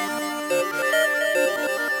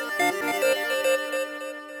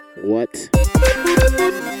 What?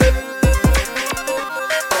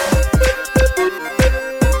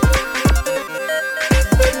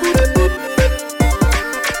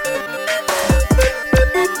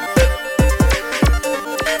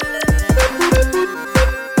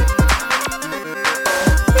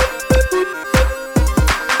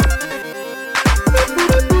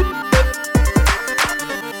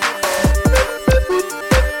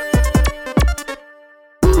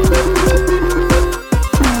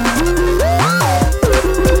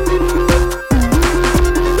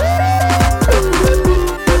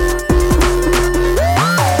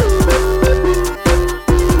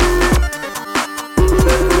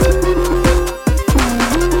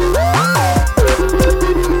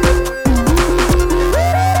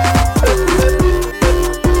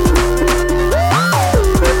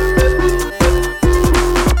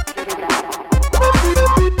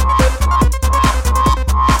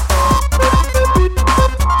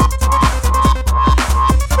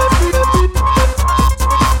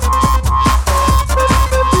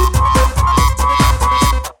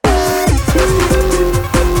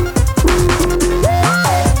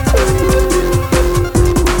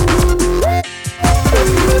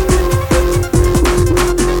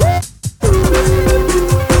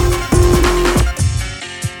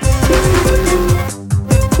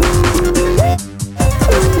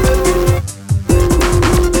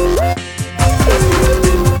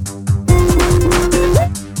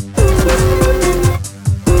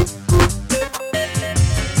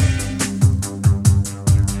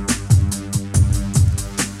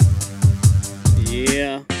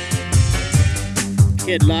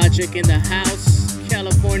 Kid Logic in the house.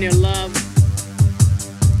 California love.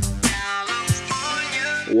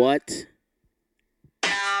 What?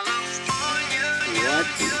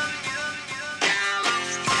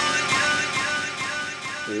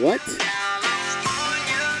 What?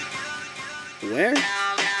 Where?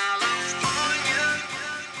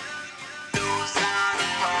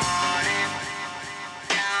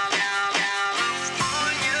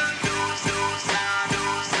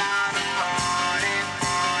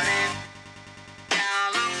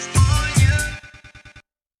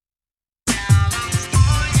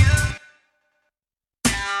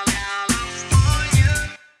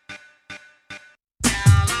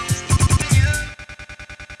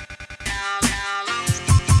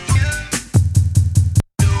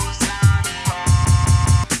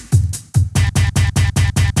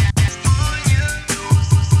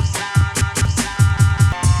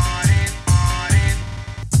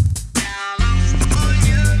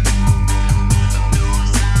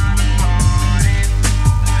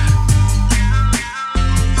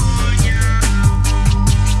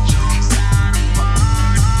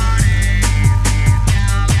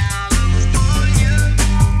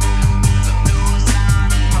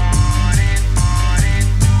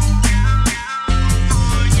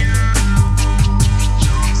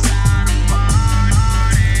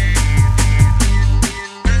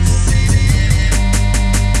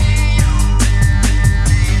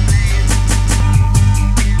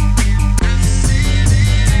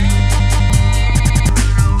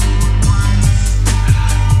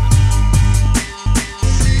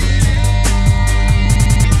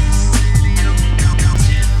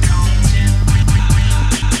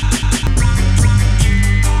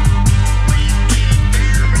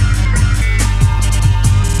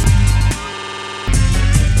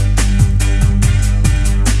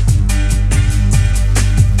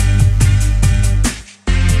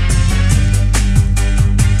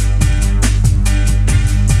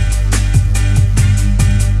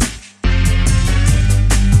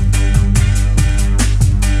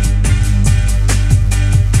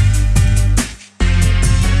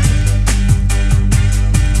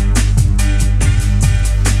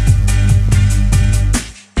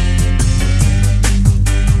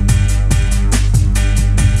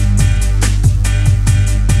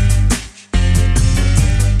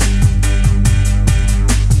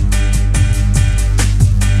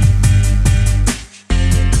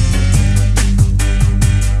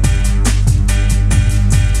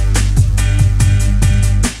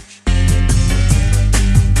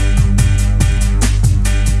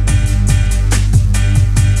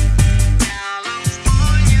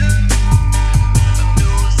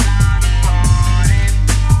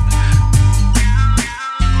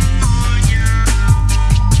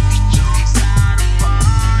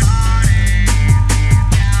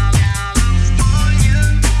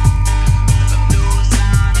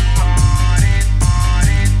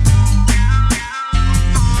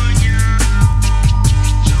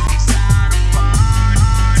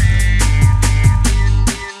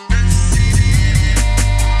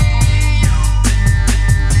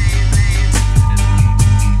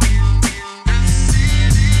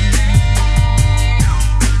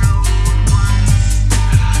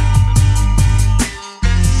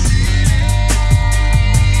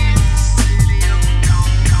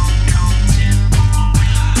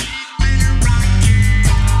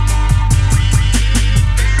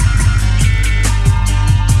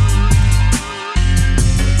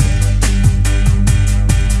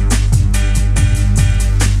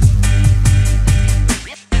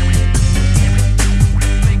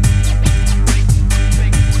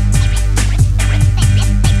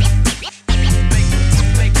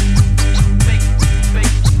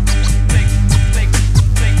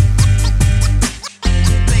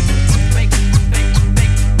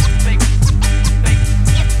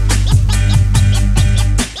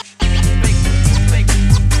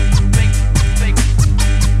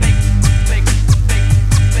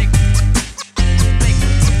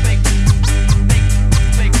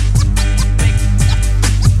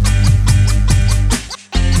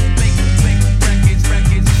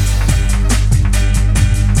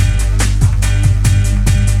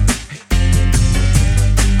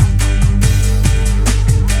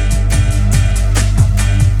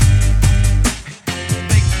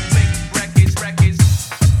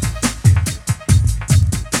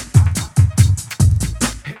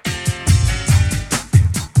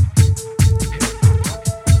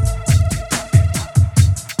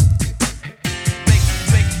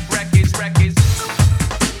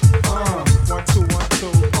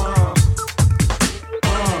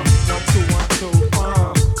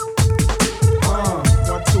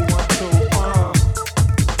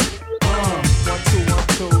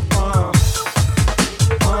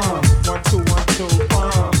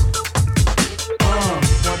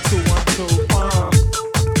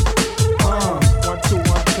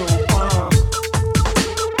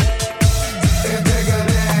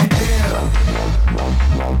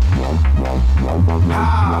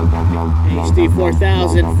 HD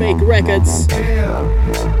 4000 Fake Records.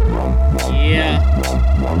 Yeah.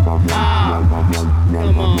 Come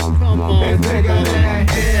on, come on. It's bigger than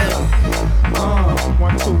hell.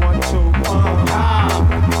 1 2 1 2. 1 2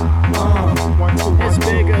 1 2. It's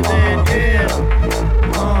bigger than hell.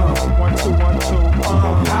 1 2 1 2.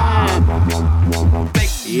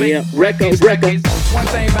 Yeah, records. One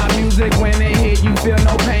thing about music, when it hit, you feel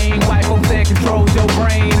no pain. White folks that controls your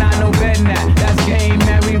brain. I know better than that. That's game,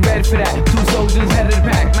 man. We ready for that. 2 soldiers head of the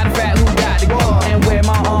pack. Matter of fact, who got the gun and where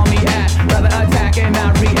my army at? Rather attack and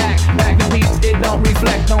not react. Back to beats, it don't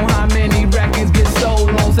reflect on how many records get sold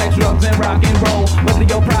on sex, drugs, and rock and roll. Whether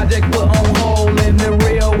your project put on hold in the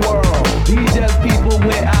real world. These just people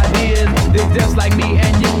with ideas. They're just like me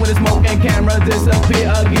and you when the smoke and cameras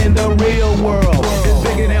disappear again. The real world is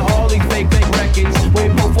bigger than all these fake records. Where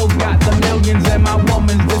poor folks got the millions and my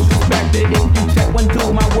woman's disrespected. If you check 1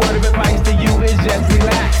 2, my word of advice to you is just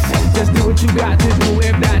relax. Just do what you got to do.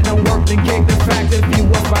 If that don't work, then kick the facts. If you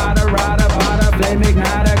a fighter, rider, blame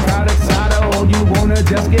igniter, crowd excited, or you wanna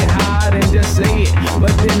just get high, then just say it.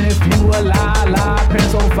 But then if you a lie,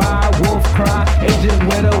 pants on fire, wolf cry, agent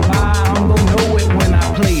with a Y, I'm gon' know it when I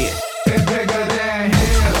play it. It's bigger than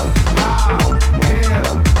hell.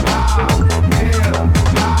 Hell.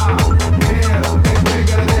 It's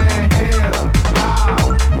bigger than hell.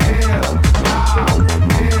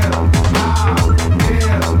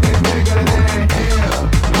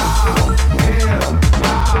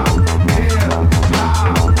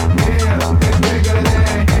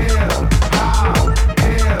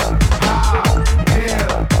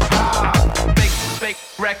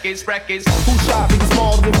 Records. Who shot big and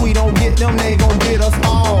small? If we don't get them, they gon' get us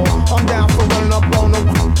all. I'm down for running up on them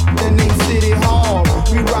in the city hall.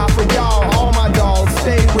 We ride for y'all, all my dogs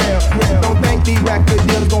stay real. Don't think these record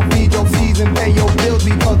dealers gon' feed your season, pay your bills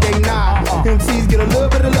because they not. MCs get a little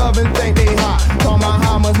bit of love and think they hot. Talk about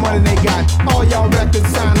how much money they got. All y'all records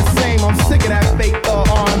sound the same. I'm sick of that fake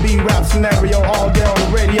R&B rap scenario all day on the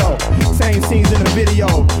radio. Same scenes in the video,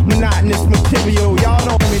 monotonous material. Y'all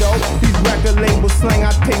know me though. These record labels slang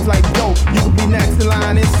I taste like dope. You could be next in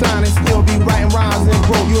line and sign and still be writing rhymes and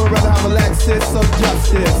broke. You would rather have a Lexus or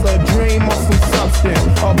justice, a dream or some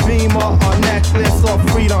substance, a beamer, a necklace or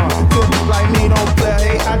freedom. People like me don't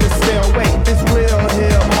play, hey, I just stay away. It's real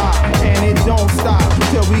hip hop and it don't stop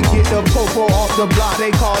till we get the popo off the block.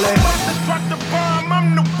 They call it. Drop the bomb,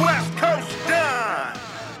 I'm the West Coast Don.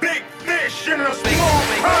 Big fish in a small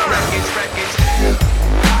pond. Records.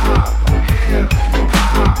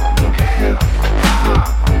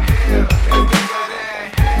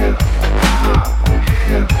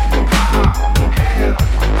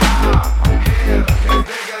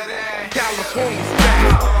 California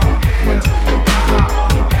style.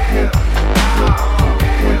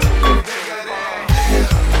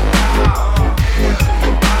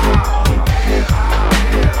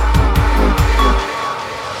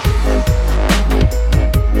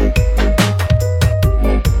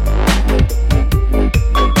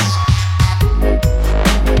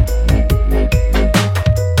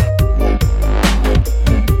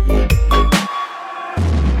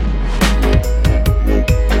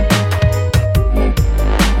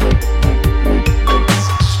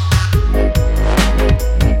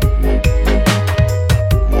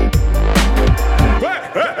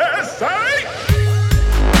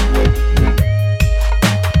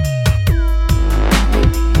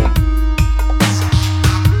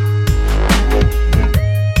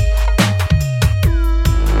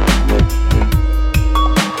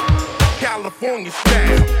 California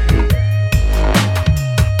style.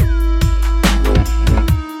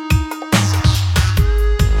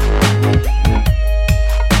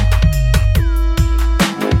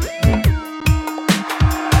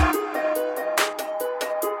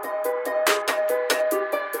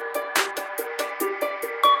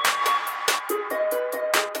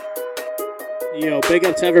 Yo, big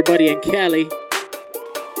up to everybody in Cali.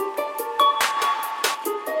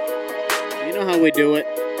 You know how we do it.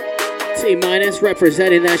 T-minus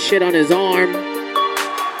representing that shit on his arm.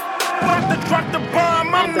 Drop the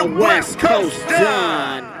bomb, I'm the West Coast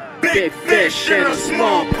Don. Big fish in a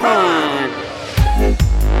small pond.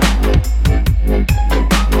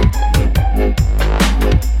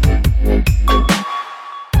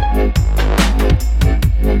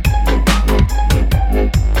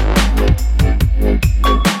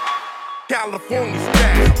 California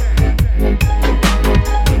style.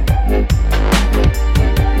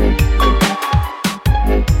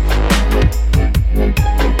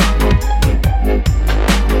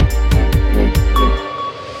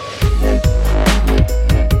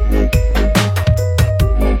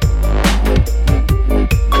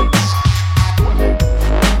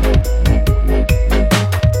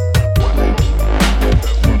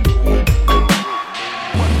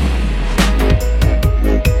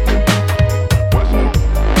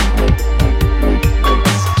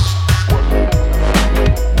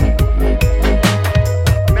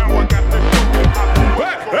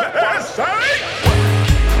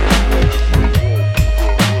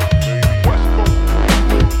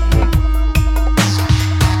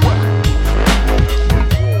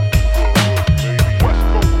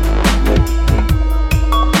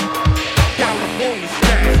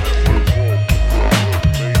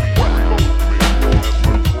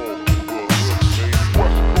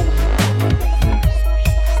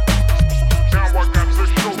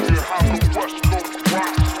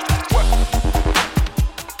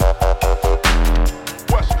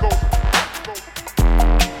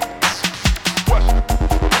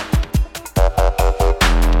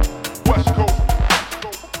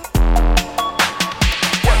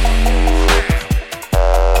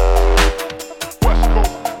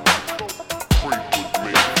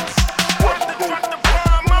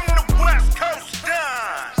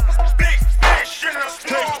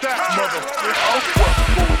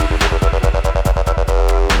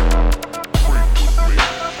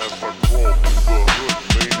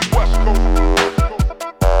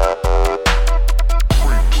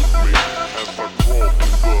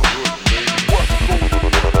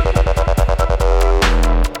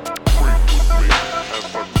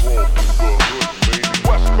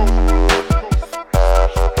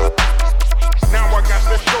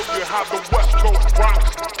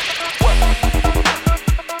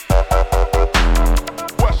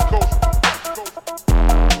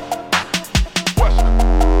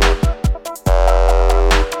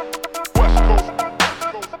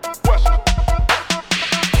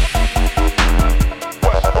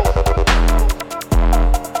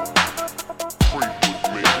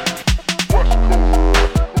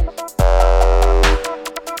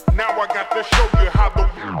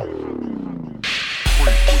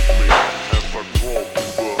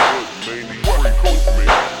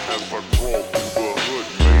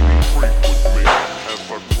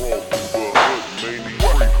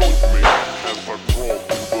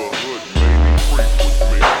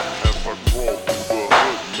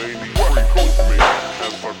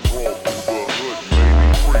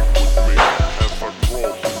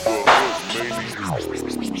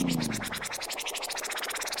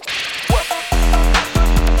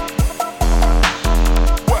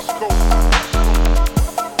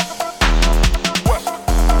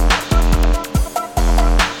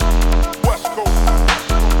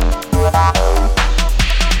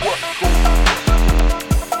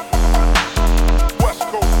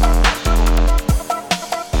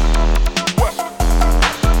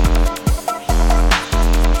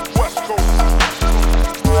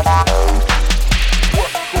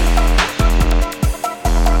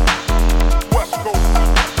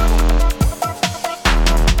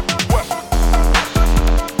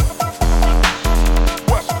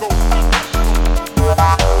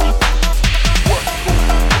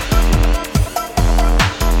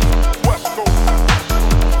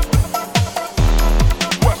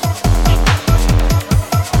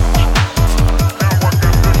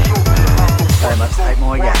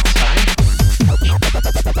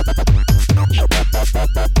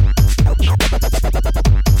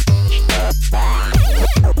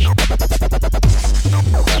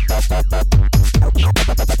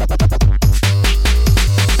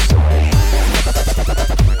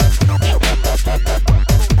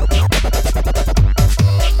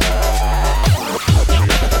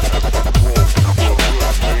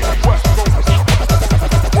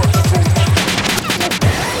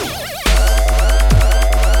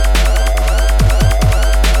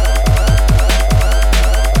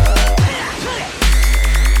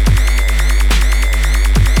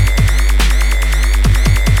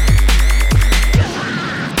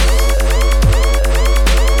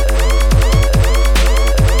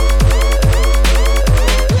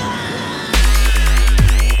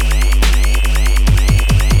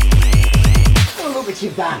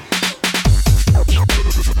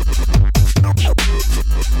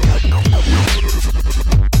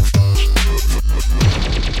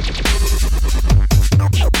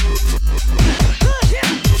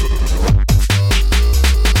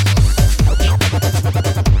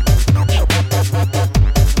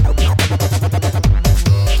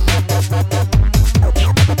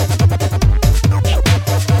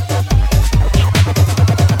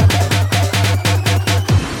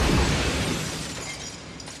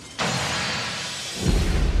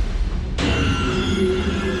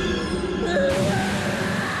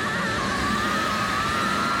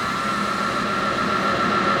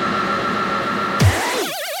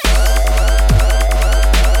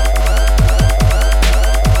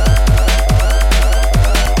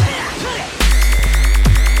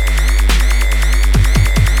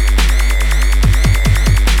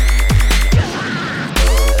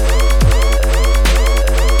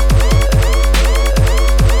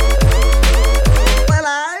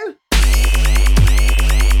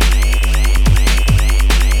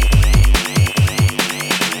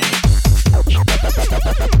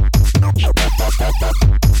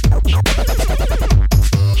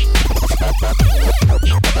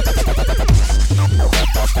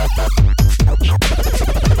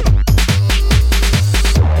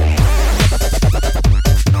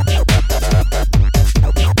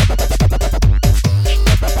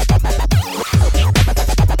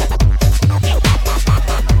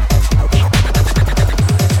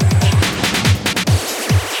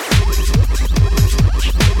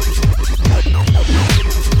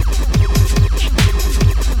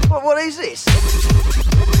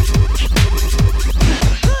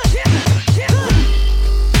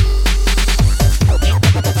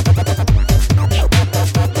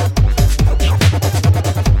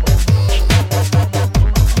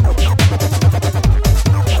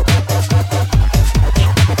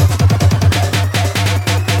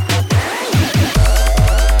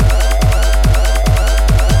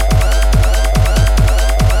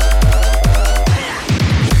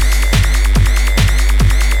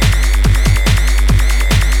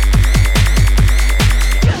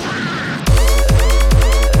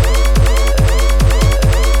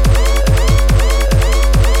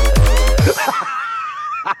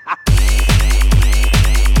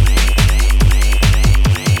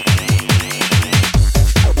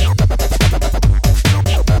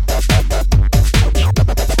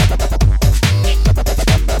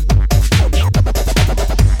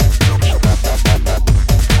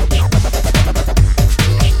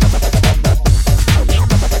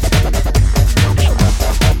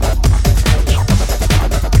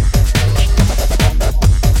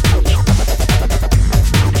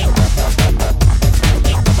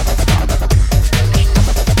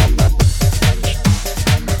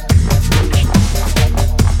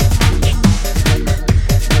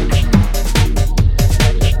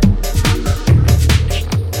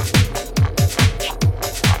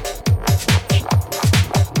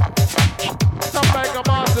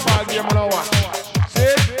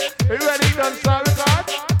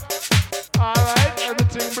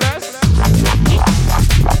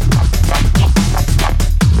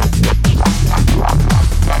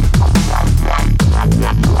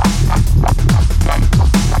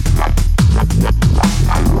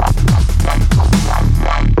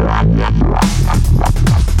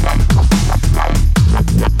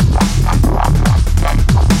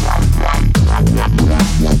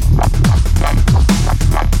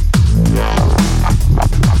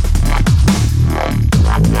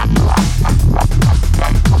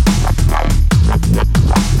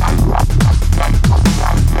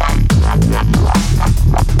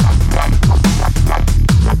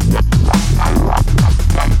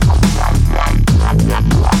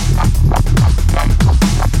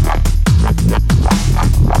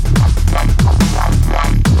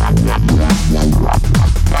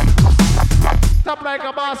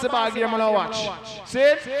 basketball game and I watch. See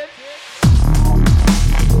it?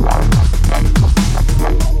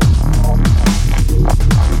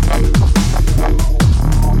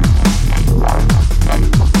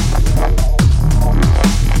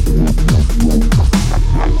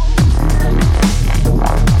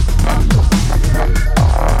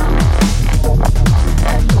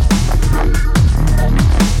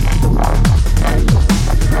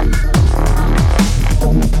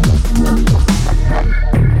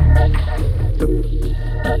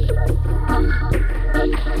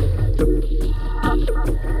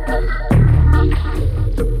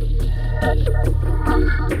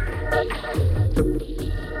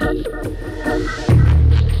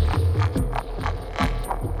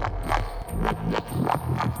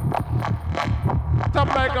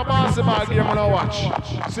 Stop like a basketball game and I watch.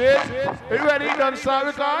 See it? Are you ready? Done start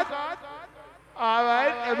record?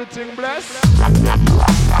 Alright, everything blessed.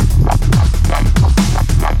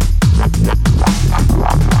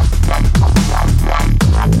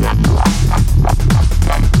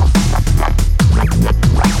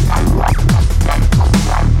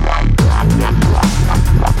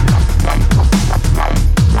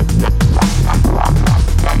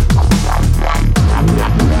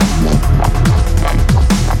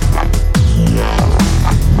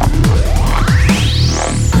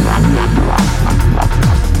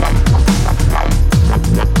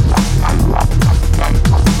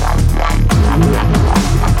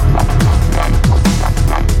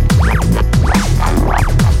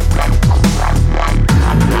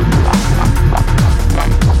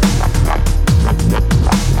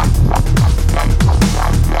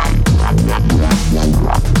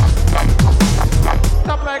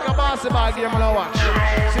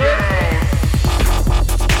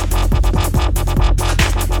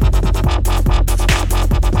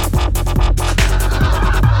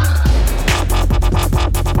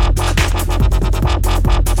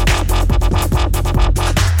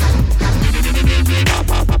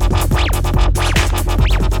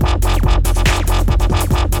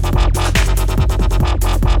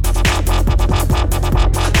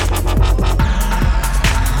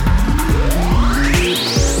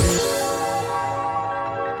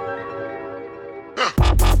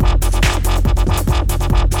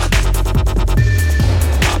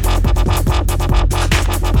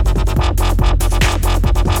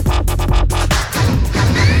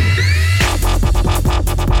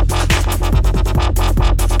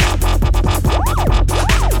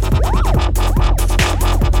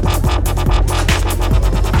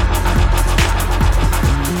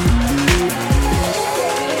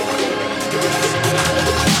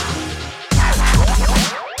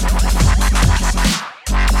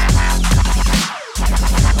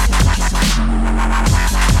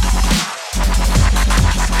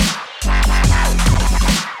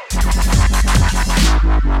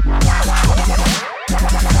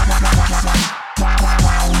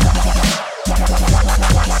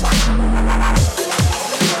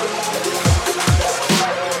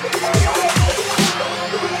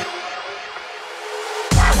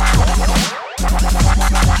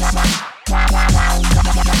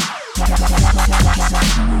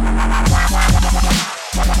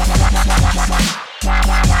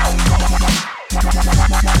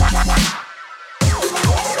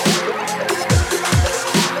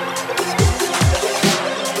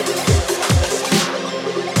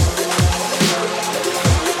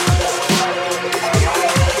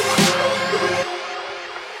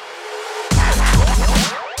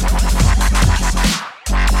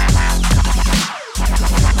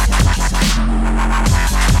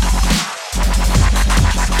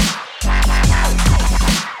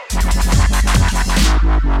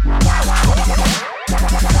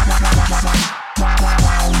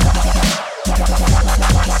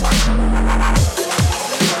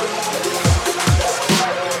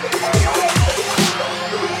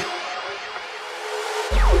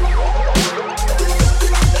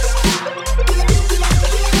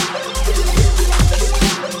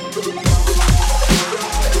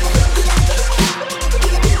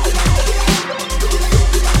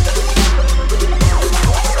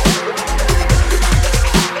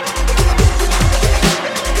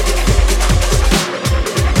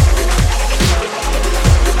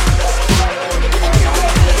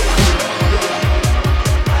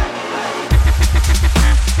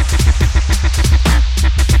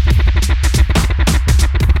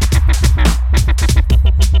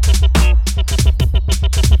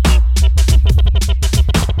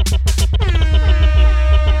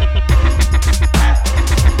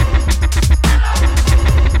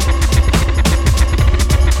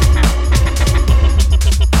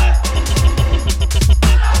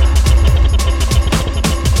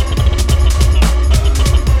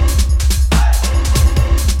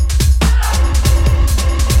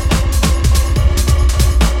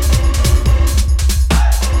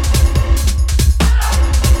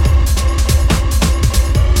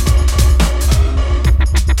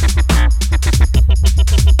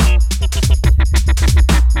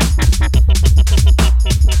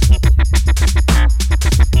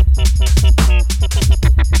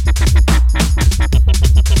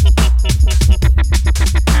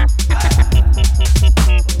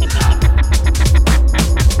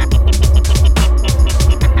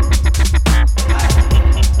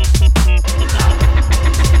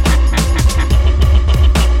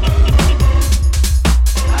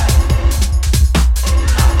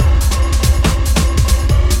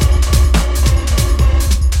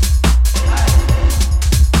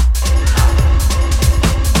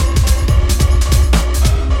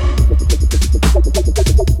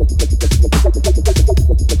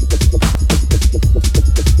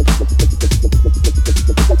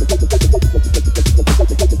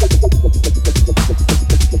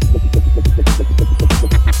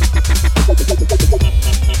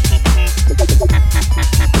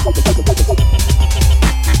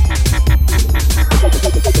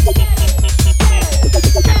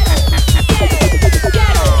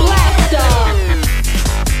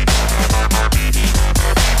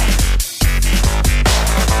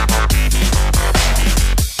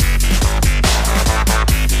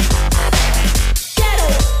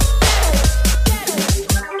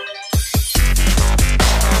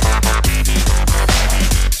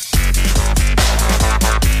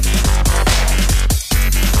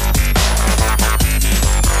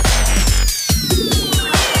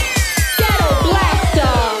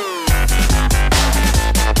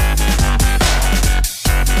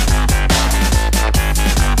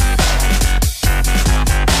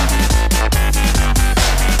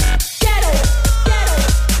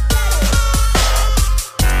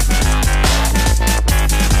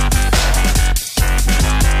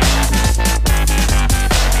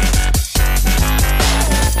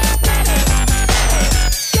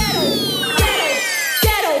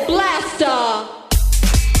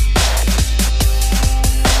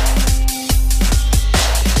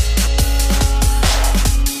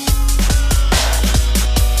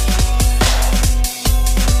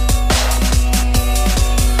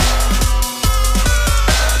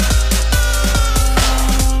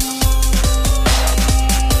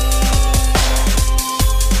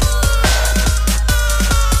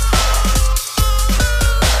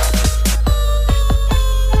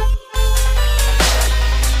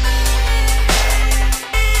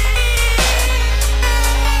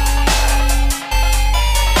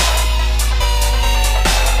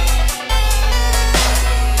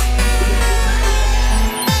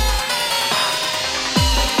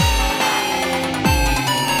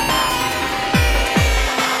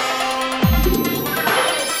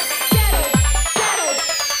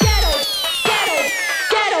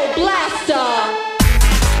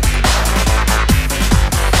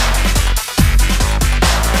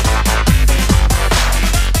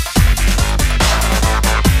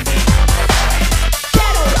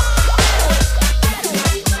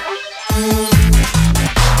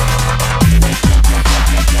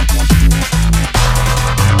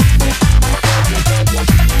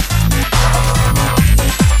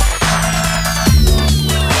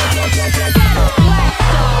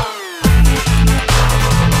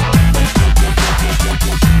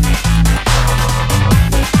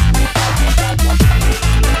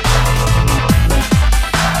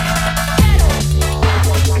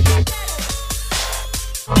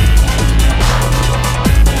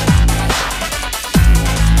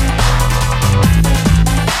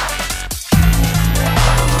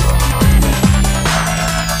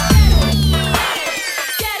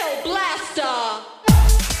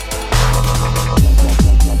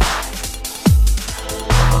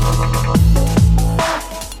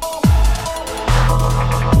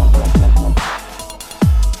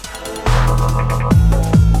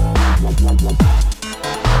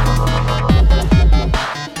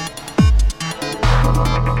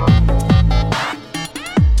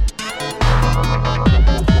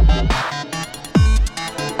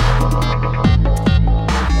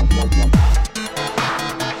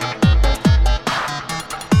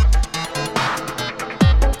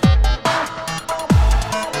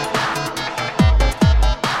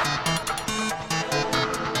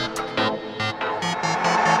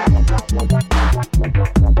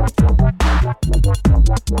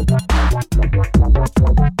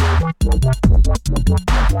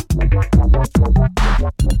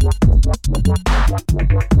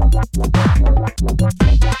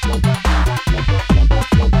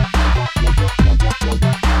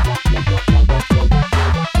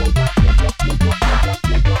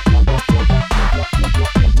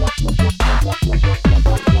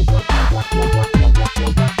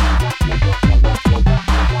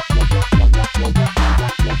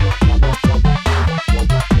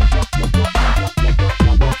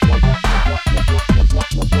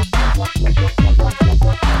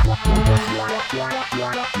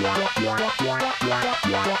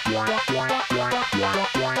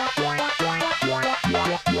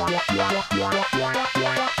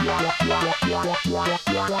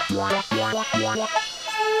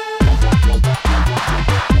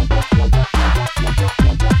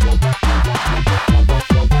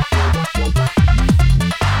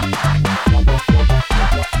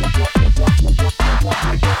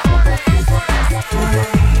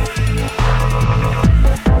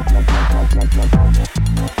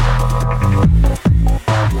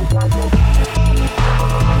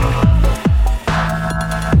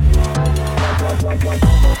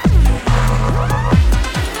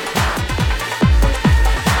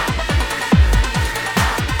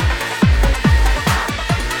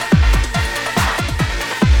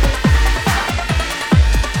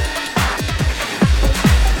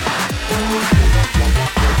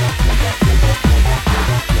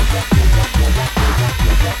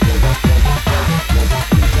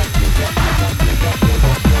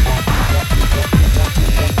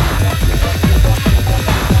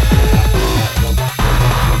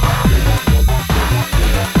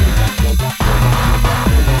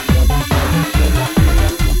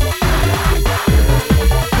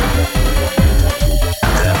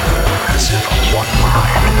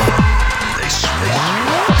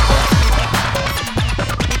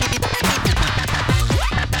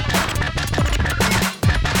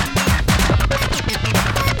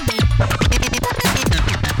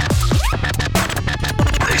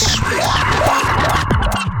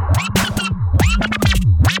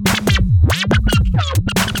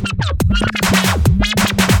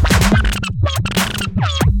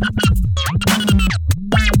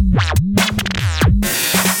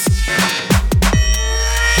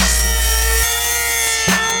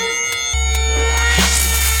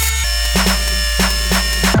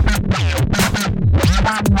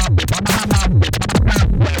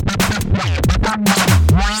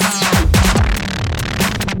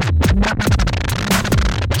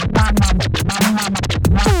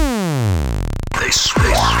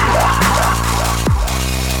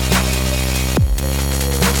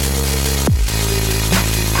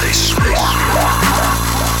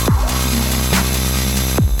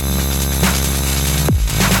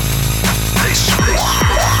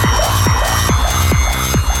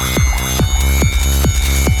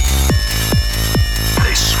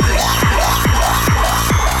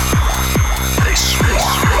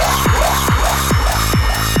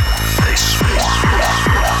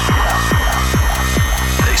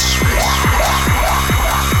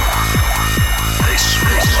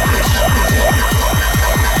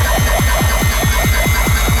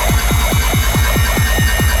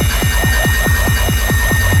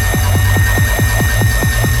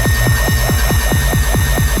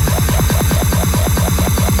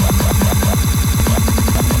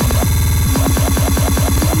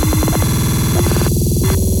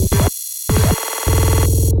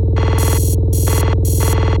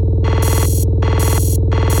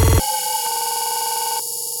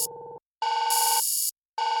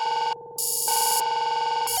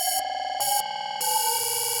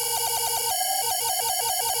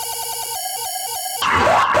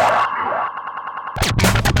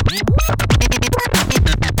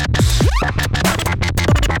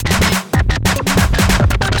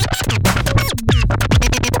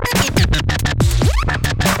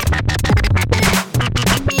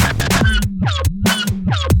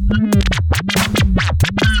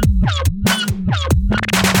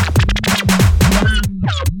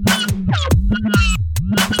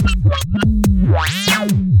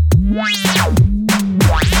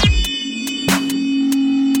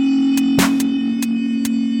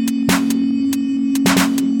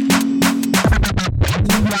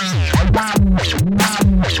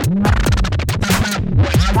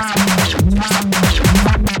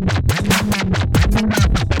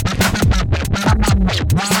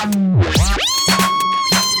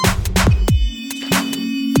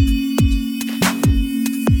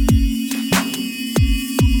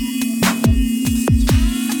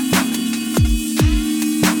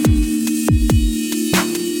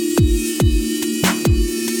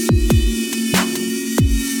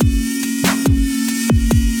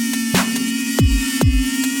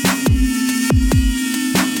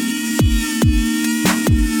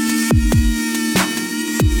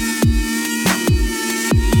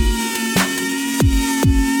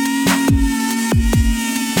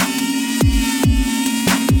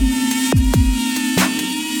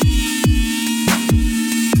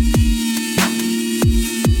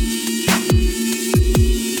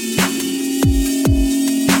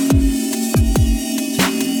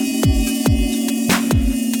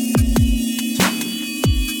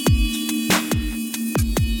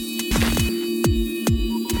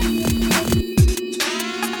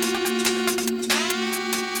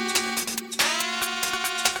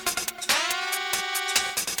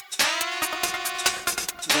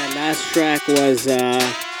 track was the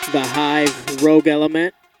Hive Rogue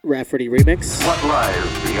Element Rafferty remix. What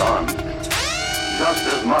lies beyond? Just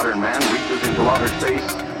as modern man reaches into outer space,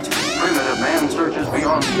 primitive man searches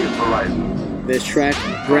beyond his horizon. This track,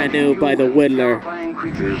 brand new by the Whittler.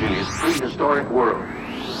 Creatures in his prehistoric world.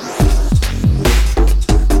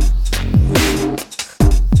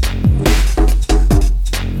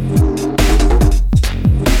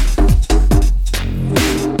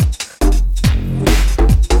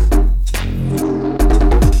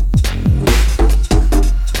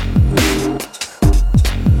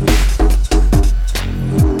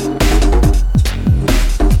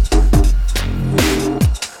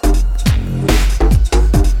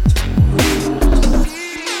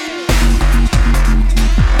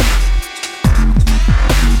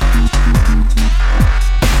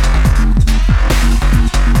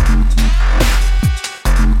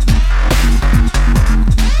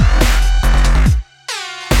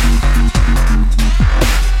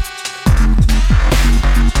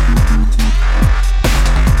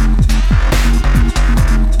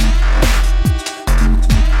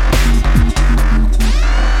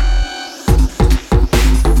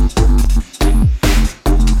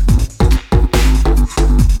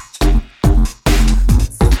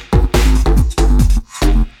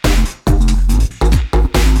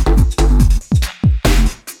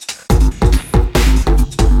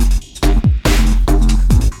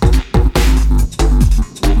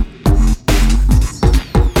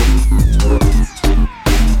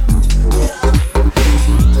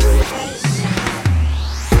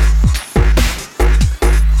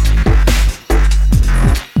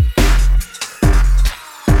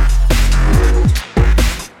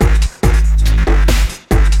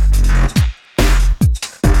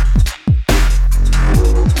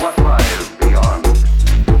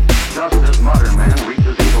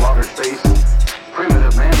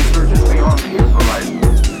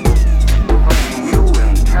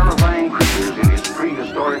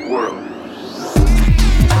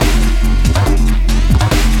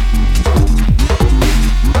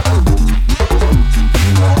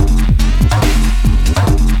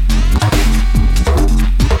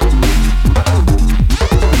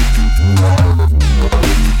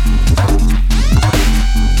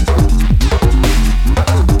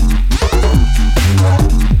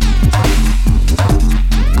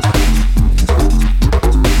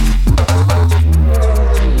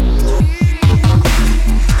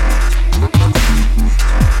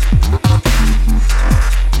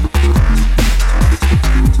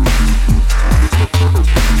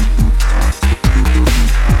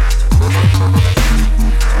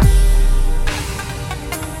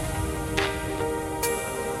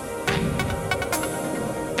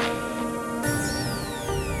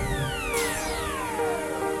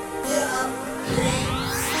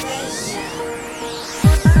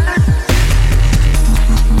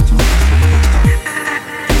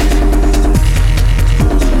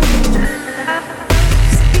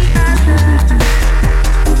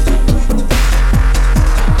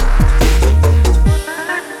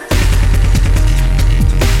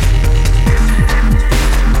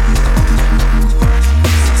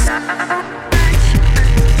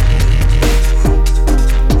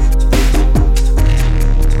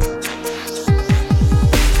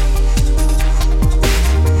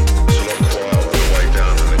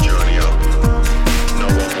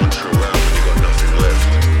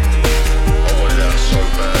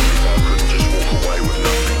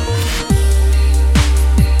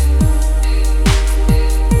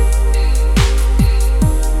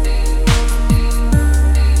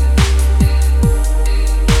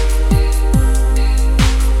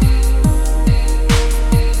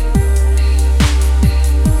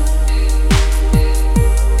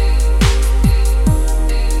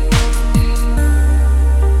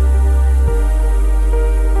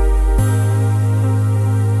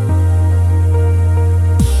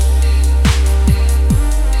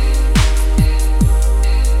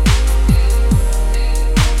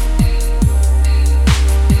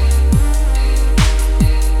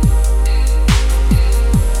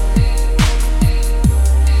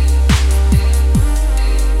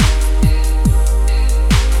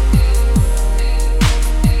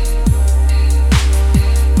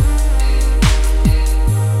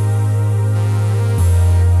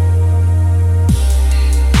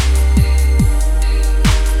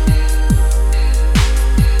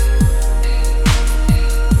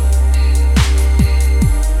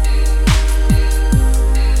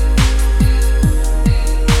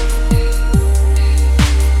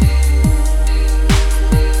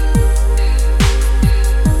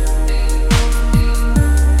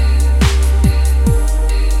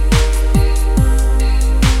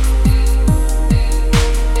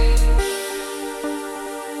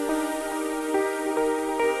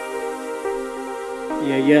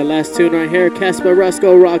 Yeah, last tune right here, Casper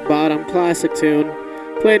Rusko, Rock Bottom, classic tune.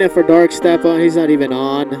 Playing it for Dark Stepa, he's not even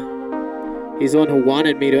on. He's the one who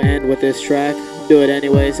wanted me to end with this track. Do it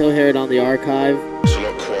anyways, he'll hear it on the archive.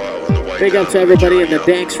 Big up to everybody in the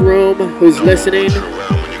Danks room who's listening.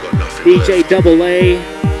 DJ Double A,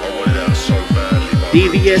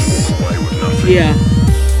 Devious, yeah.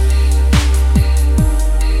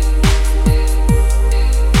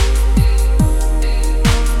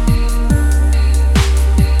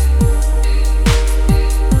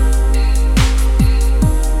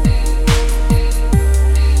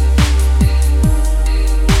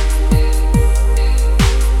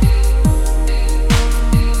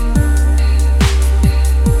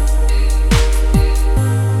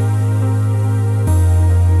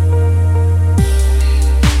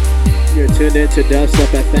 Tuned into Dubstep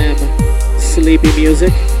FM, Sleepy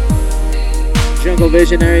Music, Jungle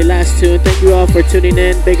Visionary, last tune. Thank you all for tuning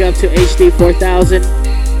in. Big up to HD 4000,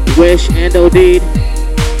 Wish, and Odeed.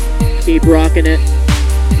 Keep rocking it,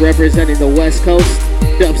 representing the West Coast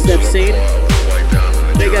dubstep scene.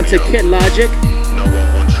 Big up to Kid Logic,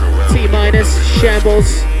 T-Minus,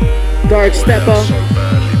 Shambles, Dark Stepa.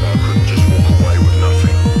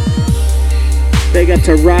 Big up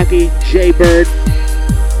to Rocky, J-Bird,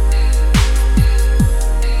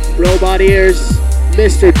 Robot Ears,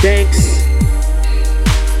 Mr. Danks.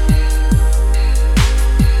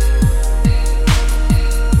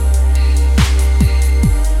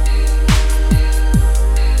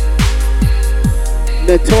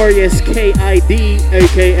 Notorious KID,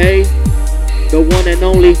 aka the one and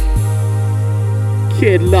only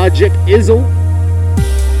Kid Logic Izzle.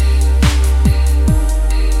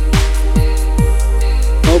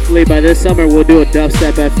 Hopefully by this summer we'll do a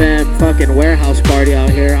Dubstep FM fucking warehouse party out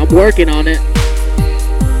here. I'm working on it.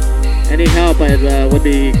 Any help would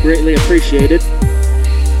be greatly appreciated.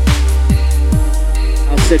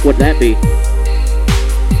 How sick would that be?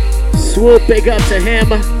 Swoop, big up to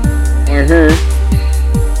him or her.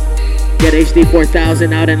 Get HD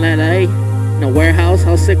 4000 out in LA in a warehouse.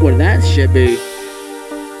 How sick would that shit be?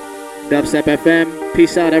 Dubstep FM.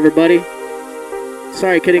 Peace out, everybody.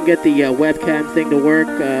 Sorry, couldn't get the webcam thing to work.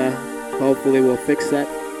 Hopefully we'll fix that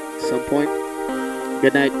at some point.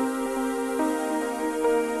 Good night.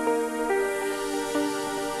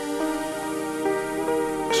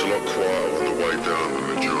 It's a lot quieter on the way down than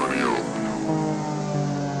the journey home.